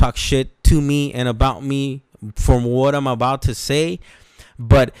 talk shit to me and about me from what I'm about to say.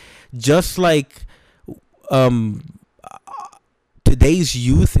 But just like today's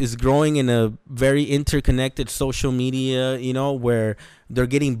youth is growing in a very interconnected social media, where they're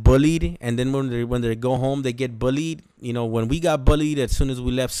getting bullied, and then when they go home, they get bullied. When we got bullied as soon as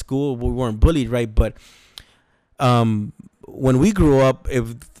we left school, we weren't bullied, right? But when we grew up,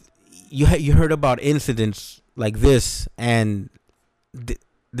 if you heard about incidents like this, and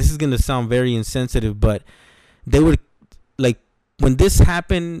this is gonna sound very insensitive, but they would, like, when this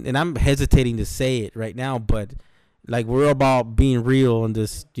happened, and I'm hesitating to say it right now, but like, we're about being real on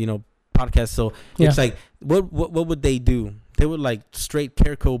this, podcast. So it's like, what would they do? They would, like, straight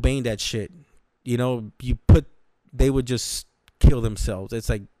Kurt Cobain that shit. They would just kill themselves. It's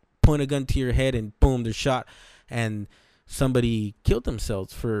like point a gun to your head and boom, they're shot, and somebody killed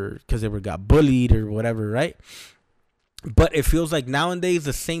themselves because they got bullied or whatever, right? But it feels like nowadays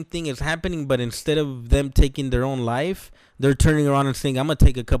the same thing is happening, but instead of them taking their own life, they're turning around and saying, I'm going to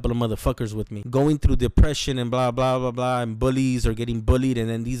take a couple of motherfuckers with me. Going through depression and blah, blah, blah, blah, and bullies are getting bullied, and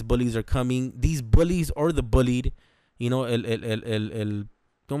then these bullies are coming. These bullies or the bullied, ¿cómo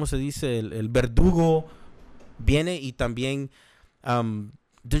se dice? El verdugo viene y también,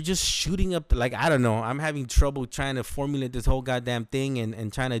 they're just shooting up, like, I don't know. I'm having trouble trying to formulate this whole goddamn thing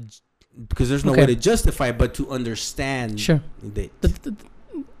and trying to, because there's no way to justify it, but to understand. Sure. That.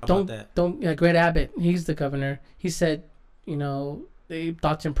 Greg Abbott, he's the governor. He said,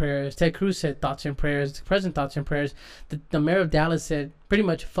 thoughts and prayers. Ted Cruz said thoughts and prayers. The president thoughts and prayers. The mayor of Dallas said pretty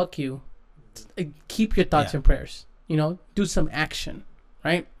much, fuck you. Keep your thoughts and prayers. Do some action,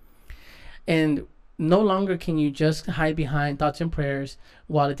 right? And no longer can you just hide behind thoughts and prayers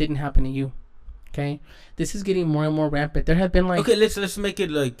while it didn't happen to you. Okay, this is getting more and more rampant. There have been let's make it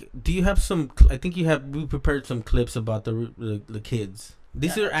like. Do you have some? I think we prepared some clips about the kids.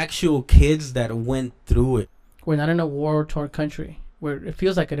 These are actual kids that went through it. We're not in a war-torn country where it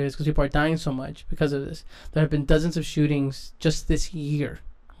feels like it is, because people are dying so much because of this. There have been dozens of shootings just this year.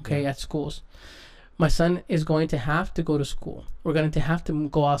 Okay, at schools. My son is going to have to go to school. We're going to have to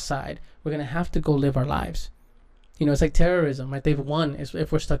go outside. We're going to have to go live our lives. It's like terrorism, right? They've won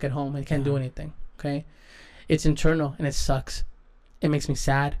if we're stuck at home and can't do anything, okay? It's internal, and it sucks. It makes me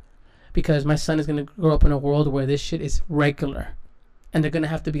sad, because my son is going to grow up in a world where this shit is regular. And they're going to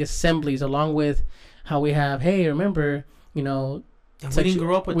have to be assemblies, along with how we have, hey, remember, We didn't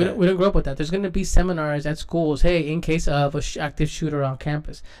grow up with that. We don't grow up with that. There's going to be seminars at schools. Hey, in case of a active shooter on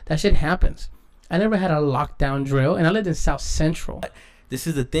campus, that shit happens. I never had a lockdown drill, and I lived in South Central. This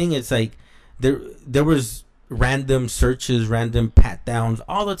is the thing. It's like there was random searches, random pat downs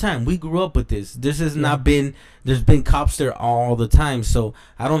all the time. We grew up with this. This has not been. There's been cops there all the time. So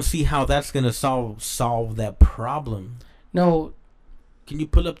I don't see how that's gonna solve that problem. No. Can you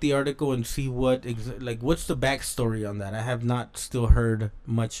pull up the article and see what's the backstory on that? I have not still heard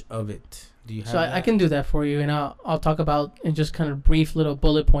much of it. Do you have? So I can do that for you, and I'll talk about in just kind of brief little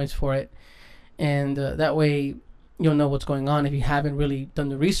bullet points for it, and that way you'll know what's going on. If you haven't really done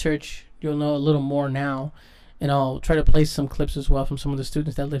the research, you'll know a little more now, and I'll try to play some clips as well from some of the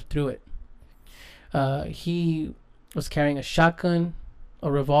students that lived through it. He was carrying a shotgun,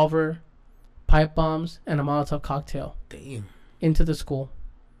 a revolver, pipe bombs, and a Molotov cocktail. Damn. Into the school.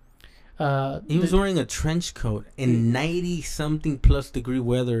 He was wearing a trench coat in 90-something plus degree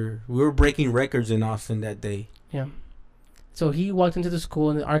weather. We were breaking records in Austin that day. Yeah. So he walked into the school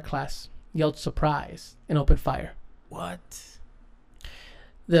in the art class, yelled surprise, and opened fire. What?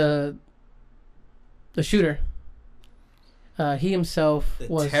 The shooter, he himself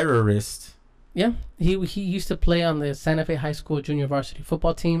was terrorist. Yeah. He used to play on the Santa Fe High School junior varsity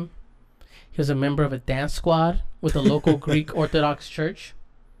football team. He was a member of a dance squad with a local Greek Orthodox church.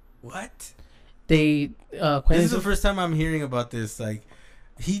 What? This is the first time I'm hearing about this.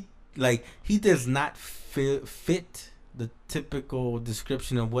 He does not fit the typical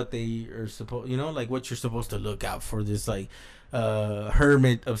description of what they are supposed. What you're supposed to look out for. This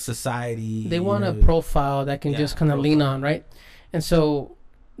hermit of society. They want a profile that can just kind of lean on, right? And so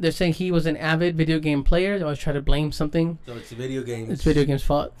they're saying he was an avid video game player. They always try to blame something. So it's video games. It's video games'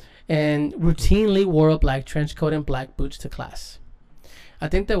 fault. And routinely wore a black trench coat and black boots to class. I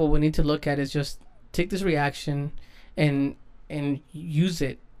think that what we need to look at is just take this reaction and use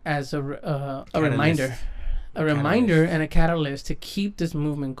it as a reminder. A reminder and a catalyst to keep this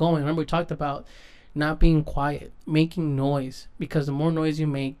movement going. Remember, we talked about not being quiet, making noise. Because the more noise you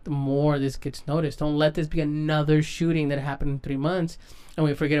make, the more this gets noticed. Don't let this be another shooting that happened in 3 months. And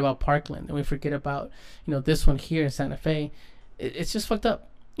we forget about Parkland. And we forget about, this one here in Santa Fe. It's just fucked up.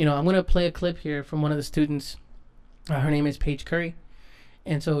 I'm going to play a clip here from one of the students. Her name is Paige Curry.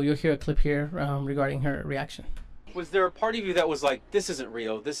 And so you'll hear a clip here regarding her reaction. Was there a part of you that was like, this isn't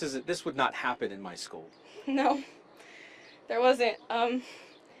real, this would not happen in my school? No, there wasn't.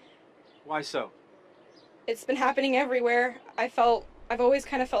 Why so? It's been happening everywhere. I've always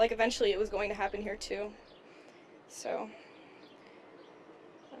kind of felt like eventually it was going to happen here too. So,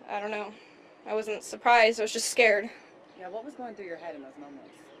 I don't know. I wasn't surprised, I was just scared. Yeah, what was going through your head in those moments?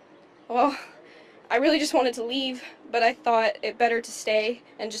 Well, I really just wanted to leave, but I thought it better to stay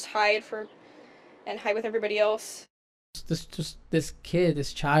and just hide with everybody else.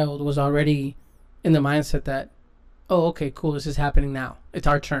 This child was already in the mindset that, oh, okay, cool, this is happening now. It's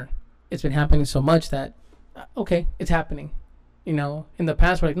our turn. It's been happening so much that, okay, it's happening. In the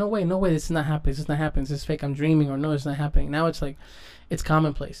past, we're like, no way, this is not happening. This is not happening. This is fake. I'm dreaming, or no, it's not happening. Now it's like, it's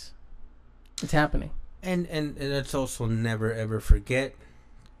commonplace. It's happening. And let's also never ever forget,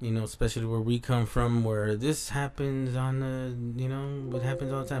 especially where we come from, where this happens it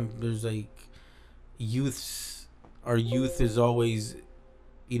happens all the time. There's our youth is always,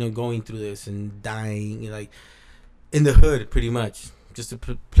 going through this and dying, in the hood, pretty much. Just to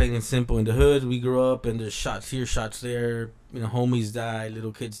put plain and simple, in the hood, we grew up and there's shots here, shots there. Homies die,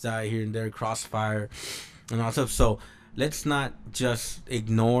 little kids die here and there, crossfire, and all that stuff. So let's not just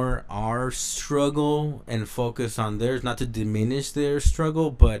ignore our struggle and focus on theirs, not to diminish their struggle,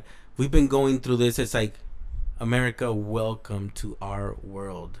 but we've been going through this. It's like, America, welcome to our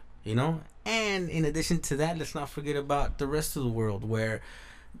world, And in addition to that, let's not forget about the rest of the world where,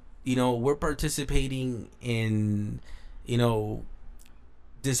 we're participating in,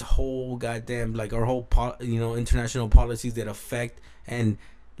 this whole goddamn, our whole, international policies that affect, and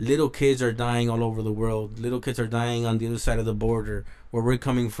little kids are dying all over the world. Little kids are dying on the other side of the border where we're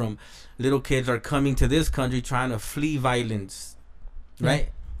coming from. Little kids are coming to this country trying to flee violence, right?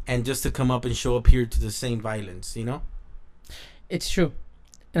 And just to come up and show up here to the same violence, It's true.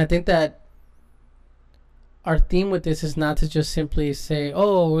 And I think that our theme with this is not to just simply say,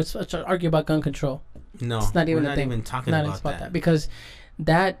 oh, let's argue about gun control. No, it's not even we're not even talking about that. Because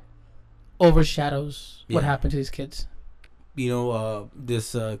that overshadows what happened to these kids.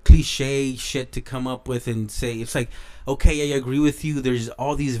 This cliche shit to come up with and say, it's like, okay, I agree with you. There's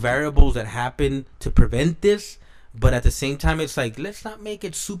all these variables that happen to prevent this. But at the same time, it's like, let's not make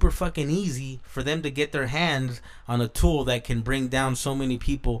it super fucking easy for them to get their hands on a tool that can bring down so many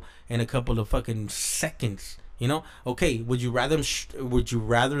people in a couple of fucking seconds. You know, okay, would you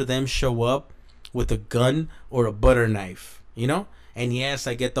rather them show up with a gun or a butter knife? You know, and yes,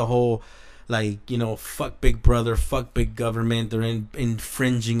 I get the whole, like, you know, fuck Big Brother, fuck big government, they're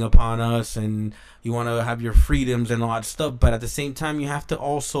infringing upon us, and you want to have your freedoms and all that stuff. But at the same time, you have to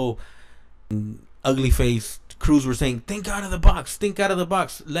also, ugly face Cruz were saying, think out of the box, think out of the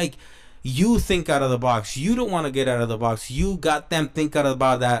box. Like, you think out of the box. You don't want to get out of the box. You got them think out of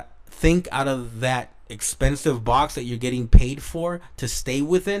that expensive box that you're getting paid for to stay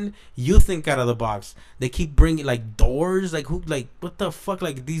within. You think out of the box. They keep bringing like doors, like who, like what the fuck,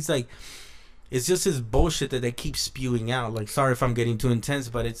 like these, like it's just this bullshit that they keep spewing out. Like, sorry if I'm getting too intense,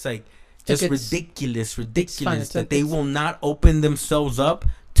 but it's like just ridiculous that they will not open themselves up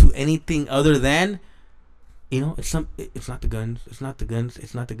to anything other than, you know, it's not the guns. It's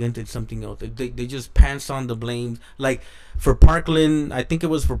something else. They just pants on the blame. Like for Parkland, I think it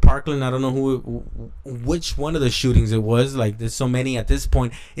was for Parkland. I don't know which one of the shootings it was. Like there's so many at this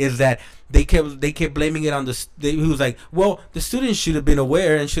point. Is that they kept blaming it on he was like, well, the students should have been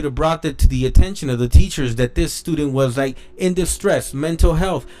aware and should have brought it to the attention of the teachers that this student was like in distress, mental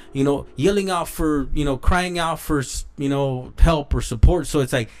health. You know, yelling out for, you know, crying out for, you know, help or support. So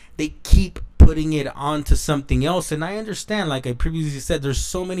it's like they keep putting it onto something else. And I understand, like I previously said, there's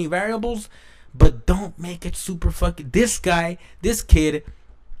so many variables, but don't make it super fucking. This kid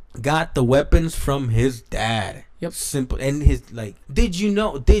got the weapons from his dad. Yep. Simple. And his, like, did you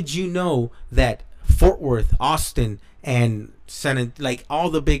know that Fort Worth, Austin, and like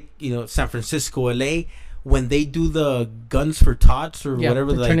all the big, you know, San Francisco, LA, when they do the guns for tots or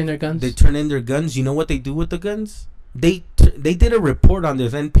whatever, they turn in their guns. They turn in their guns. You know what they do with the guns? They did a report on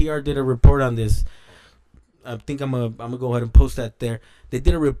this. NPR did a report on this. I think I'm gonna go ahead and post that there. They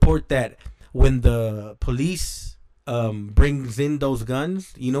did a report that when the police brings in those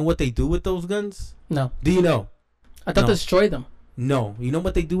guns, you know what they do with those guns? No. Do you know? I thought destroy them. No. You know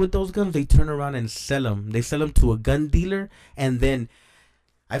what they do with those guns? They turn around and sell them. They sell them to a gun dealer, and then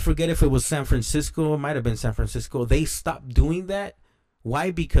I forget if it was San Francisco. It might have been San Francisco. They stopped doing that.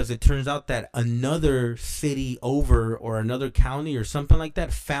 Why? Because it turns out that another city over, or another county or something like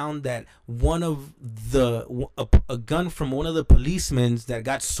that, found that a gun from one of the policemen that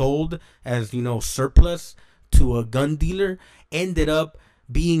got sold as, you know, surplus to a gun dealer ended up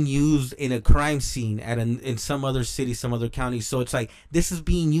being used in a crime scene in some other city, some other county. So it's like this is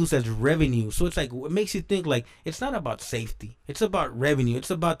being used as revenue. So it's like it makes you think like it's not about safety. It's about revenue. It's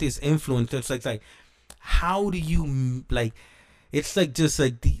about this influence. It's like how do you like? It's like just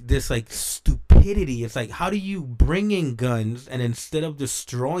like this like stupidity. It's like, how do you bring in guns and instead of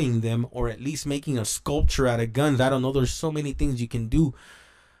destroying them or at least making a sculpture out of guns, I don't know, there's so many things you can do.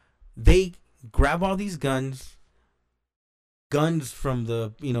 They grab all these guns from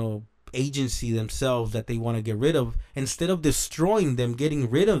the, you know, agency themselves that they want to get rid of. Instead of destroying them, getting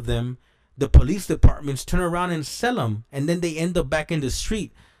rid of them, the police departments turn around and sell them, and then they end up back in the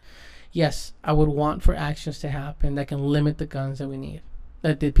street. Yes, I would want for actions to happen that can limit the guns that we need,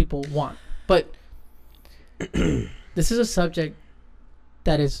 that the people want. But this is a subject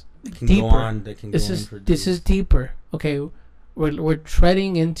that is deeper. This is deeper. Okay, we're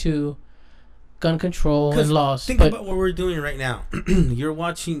treading into gun control and laws. Think about what we're doing right now. You're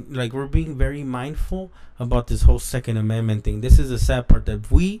watching, like, we're being very mindful about this whole Second Amendment thing. This is the sad part, that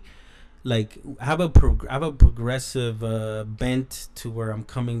we like have a progressive bent to where I'm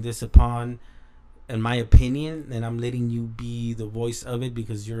coming this upon, in my opinion, and I'm letting you be the voice of it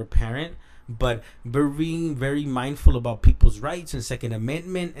because you're a parent. But we're being very mindful about people's rights and Second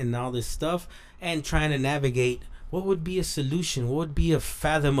Amendment and all this stuff, and trying to navigate what would be a solution, what would be a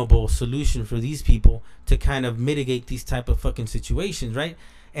fathomable solution for these people to kind of mitigate these type of fucking situations, right?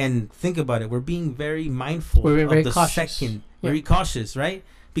 And think about it, we're being very mindful of very the cautious. Very cautious, right?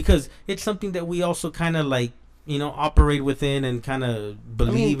 Because it's something that we also kind of like, you know, operate within and kind of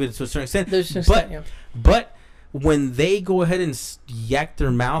believe it to a certain extent. But when they go ahead and yak their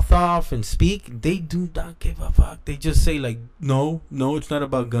mouth off and speak, they do not give a fuck. They just say like, no, it's not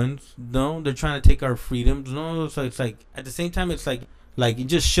about guns. No, they're trying to take our freedoms. No, so it's like at the same time, it's like you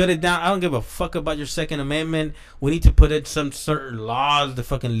just shut it down. I don't give a fuck about your Second Amendment. We need to put in some certain laws to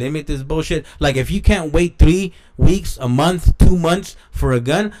fucking limit this bullshit. Like if you can't wait 3 weeks, a month, 2 months for a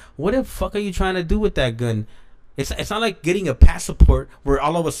gun, what the fuck are you trying to do with that gun? It's not like getting a passport where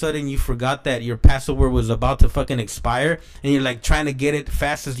all of a sudden you forgot that your passport was about to fucking expire and you're like trying to get it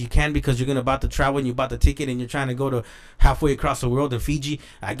fast as you can because you're about to travel and you bought the ticket and you're trying to go to halfway across the world in Fiji.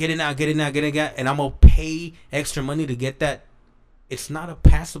 I get it now, and I'm gonna pay extra money to get that. It's not a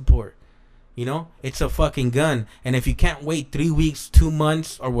passport, you know? It's a fucking gun. And if you can't wait 3 weeks, 2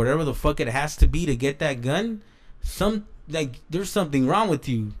 months, or whatever the fuck it has to be to get that gun, there's something wrong with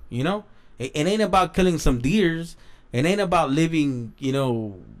you, you know? It ain't about killing some deers. It ain't about living, you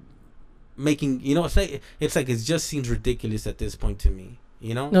know, making, you know, it's like it just seems ridiculous at this point to me,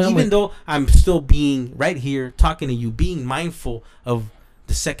 you know? No, even though I'm still being right here talking to you, being mindful of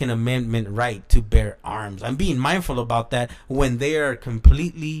the Second Amendment right to bear arms. I'm being mindful about that when they are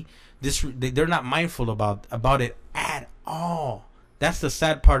completely they're not mindful about it at all. That's the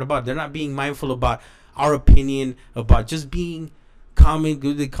sad part about it. They're not being mindful about our opinion, about just being common.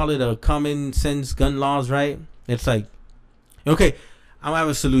 They call it a common sense gun laws, right? It's like, okay, I have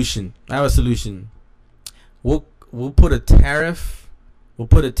a solution. We'll put a tariff. We'll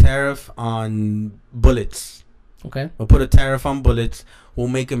put a tariff on bullets. Okay. We'll put a tariff on bullets. We'll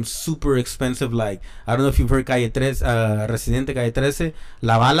make them super expensive. Like, I don't know if you've heard Calle 13, Residente Calle 13,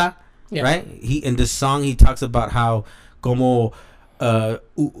 La Bala, right? He in this song he talks about how como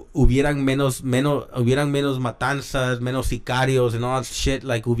hubieran menos matanzas, menos sicarios and all that shit.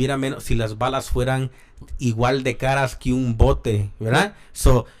 Like hubiera menos si las balas fueran igual de caras que un bote, ¿verdad?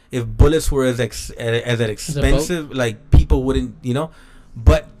 So if bullets were as expensive, like people wouldn't, you know.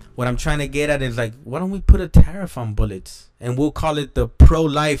 But what I'm trying to get at is like, why don't we put a tariff on bullets and we'll call it the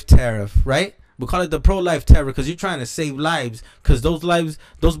pro-life tariff, right? We'll call it the pro-life tariff because you're trying to save lives, because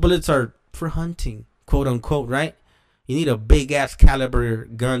those bullets are for hunting, quote unquote, right? You need a big ass caliber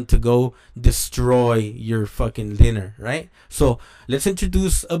gun to go destroy your fucking dinner, right? So let's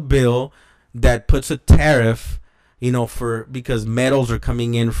introduce a bill that puts a tariff, you know, because metals are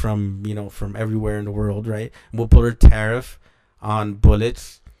coming in from, you know, from everywhere in the world, right? We'll put a tariff on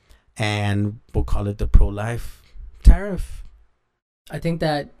bullets and we'll call it the pro-life tariff. I think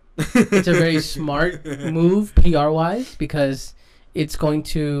that it's a very smart move PR-wise, because it's going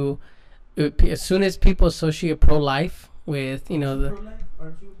to, as soon as people associate pro-life with, you know, pro-life?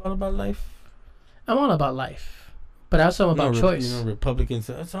 Aren't you all about life? I'm all about life, but I also am about choice. You know, Republicans,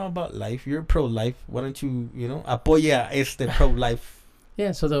 it's all about life. You're pro-life. Why don't you, you know, apoya pro-life?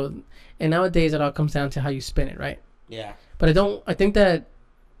 Yeah. So and nowadays it all comes down to how you spin it, right? Yeah. But I think that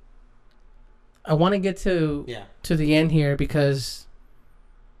I want to get to the end here, because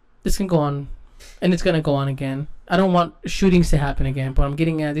this can go on, and it's gonna go on again. I don't want shootings to happen again, but I'm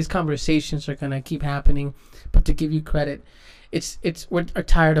getting at these conversations are gonna keep happening. But to give you credit, we're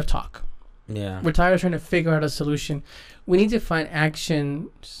tired of talk. Yeah. We're tired of trying to figure out a solution. We need to find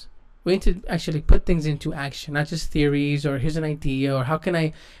actions. We need to actually put things into action, not just theories or here's an idea or how can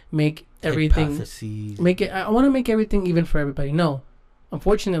I make everything hypotheses. I want to make everything even for everybody. No,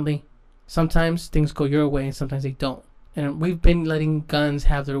 unfortunately, sometimes things go your way and sometimes they don't. And we've been letting guns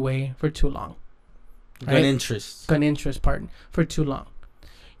have their way for too long. Gun interest, pardon, for too long.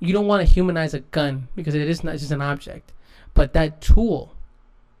 You don't want to humanize a gun because it is not just an object. But that tool,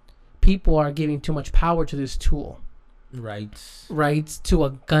 people are giving too much power to this tool. Rights to a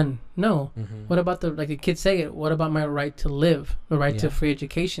gun. No. Mm-hmm. What about like the kids say it? What about my right to live? The right to free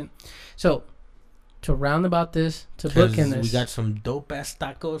education? So, to round about this, to bookend this. We got some dope ass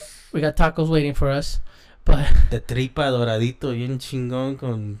tacos. We got tacos waiting for us. But the tripa doradito bien chingón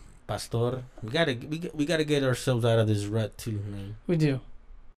con pastor. We gotta get ourselves out of this rut too, man. We do.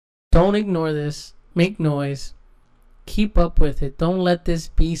 Don't ignore this. Make noise. Keep up with it. Don't let this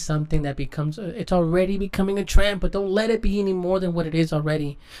be something that becomes it's already becoming a trend, but don't let it be any more than what it is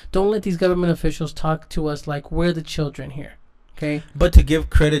already. Don't let these government officials talk to us like we're the children here. Okay? But to give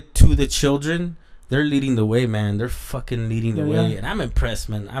credit to the children, they're leading the way, man. They're fucking leading the way. And I'm impressed,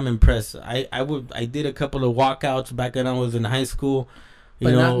 man. I'm impressed. I did a couple of walkouts back when I was in high school.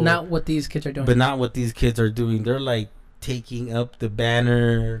 But not what these kids are doing. But not what these kids are doing. They're like taking up the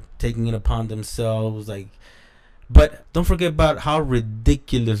banner, taking it upon themselves, like. But don't forget about how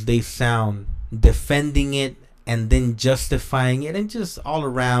ridiculous they sound, defending it and then justifying it, and just all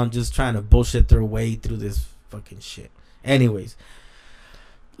around just trying to bullshit their way through this fucking shit. Anyways,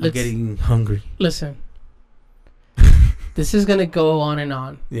 I'm getting hungry. Listen, this is gonna go on and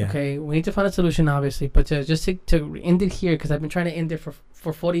on. Yeah. Okay, we need to find a solution, obviously, but to end it here, because I've been trying to end it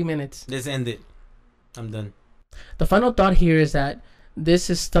for 40 minutes. Let's end it. I'm done. The final thought here is that this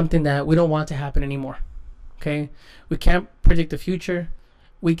is something that we don't want to happen anymore. Okay, we can't predict the future.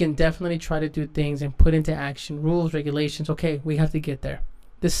 We can definitely try to do things and put into action rules, regulations. Okay, we have to get there.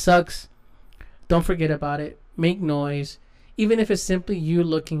 This sucks. Don't forget about it. Make noise. Even if it's simply you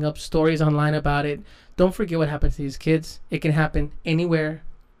looking up stories online about it, don't forget what happened to these kids. It can happen anywhere,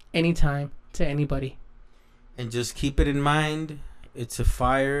 anytime, to anybody. And just keep it in mind. It's a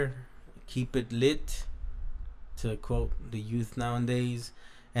fire. Keep it lit, to quote the youth nowadays.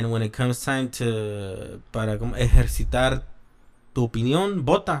 And when it comes time para ejercitar tu opinión,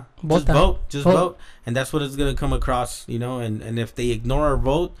 vota. Vota. Just vote. And that's what it's going to come across, you know. And if they ignore our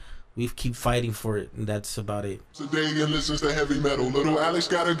vote, we keep fighting for it. And that's about it. Today and listens to heavy metal. Little Alex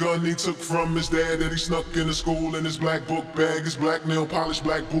got a gun he took from his dad that he snuck into school in his black book bag. His black nail polish,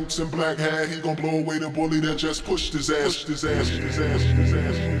 black boots, and black hat. He gon' blow away the bully that just pushed his ass.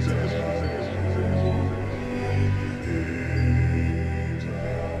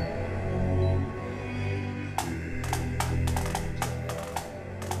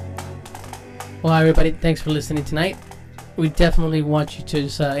 Well, everybody, thanks for listening tonight. We definitely want you to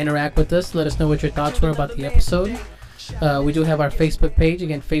just interact with us. Let us know what your thoughts were about the episode. We do have our Facebook page.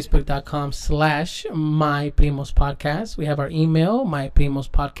 Again, facebook.com/myprimospodcast. We have our email,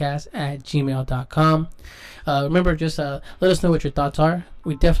 myprimospodcast@gmail.com. Remember, just let us know what your thoughts are.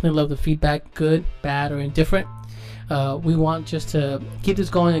 We definitely love the feedback, good, bad, or indifferent. We want just to keep this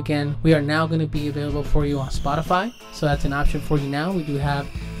going again. We are now going to be available for you on Spotify. So that's an option for you now. We do have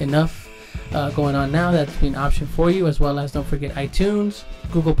enough going on now. That's been an option for you, as well as don't forget iTunes,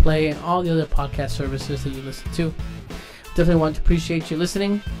 Google Play, and all the other podcast services that you listen to. Definitely want to appreciate you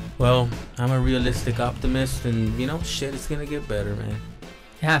listening. Well, I'm a realistic optimist, and you know, shit is gonna get better, man.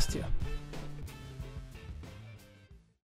 It has to.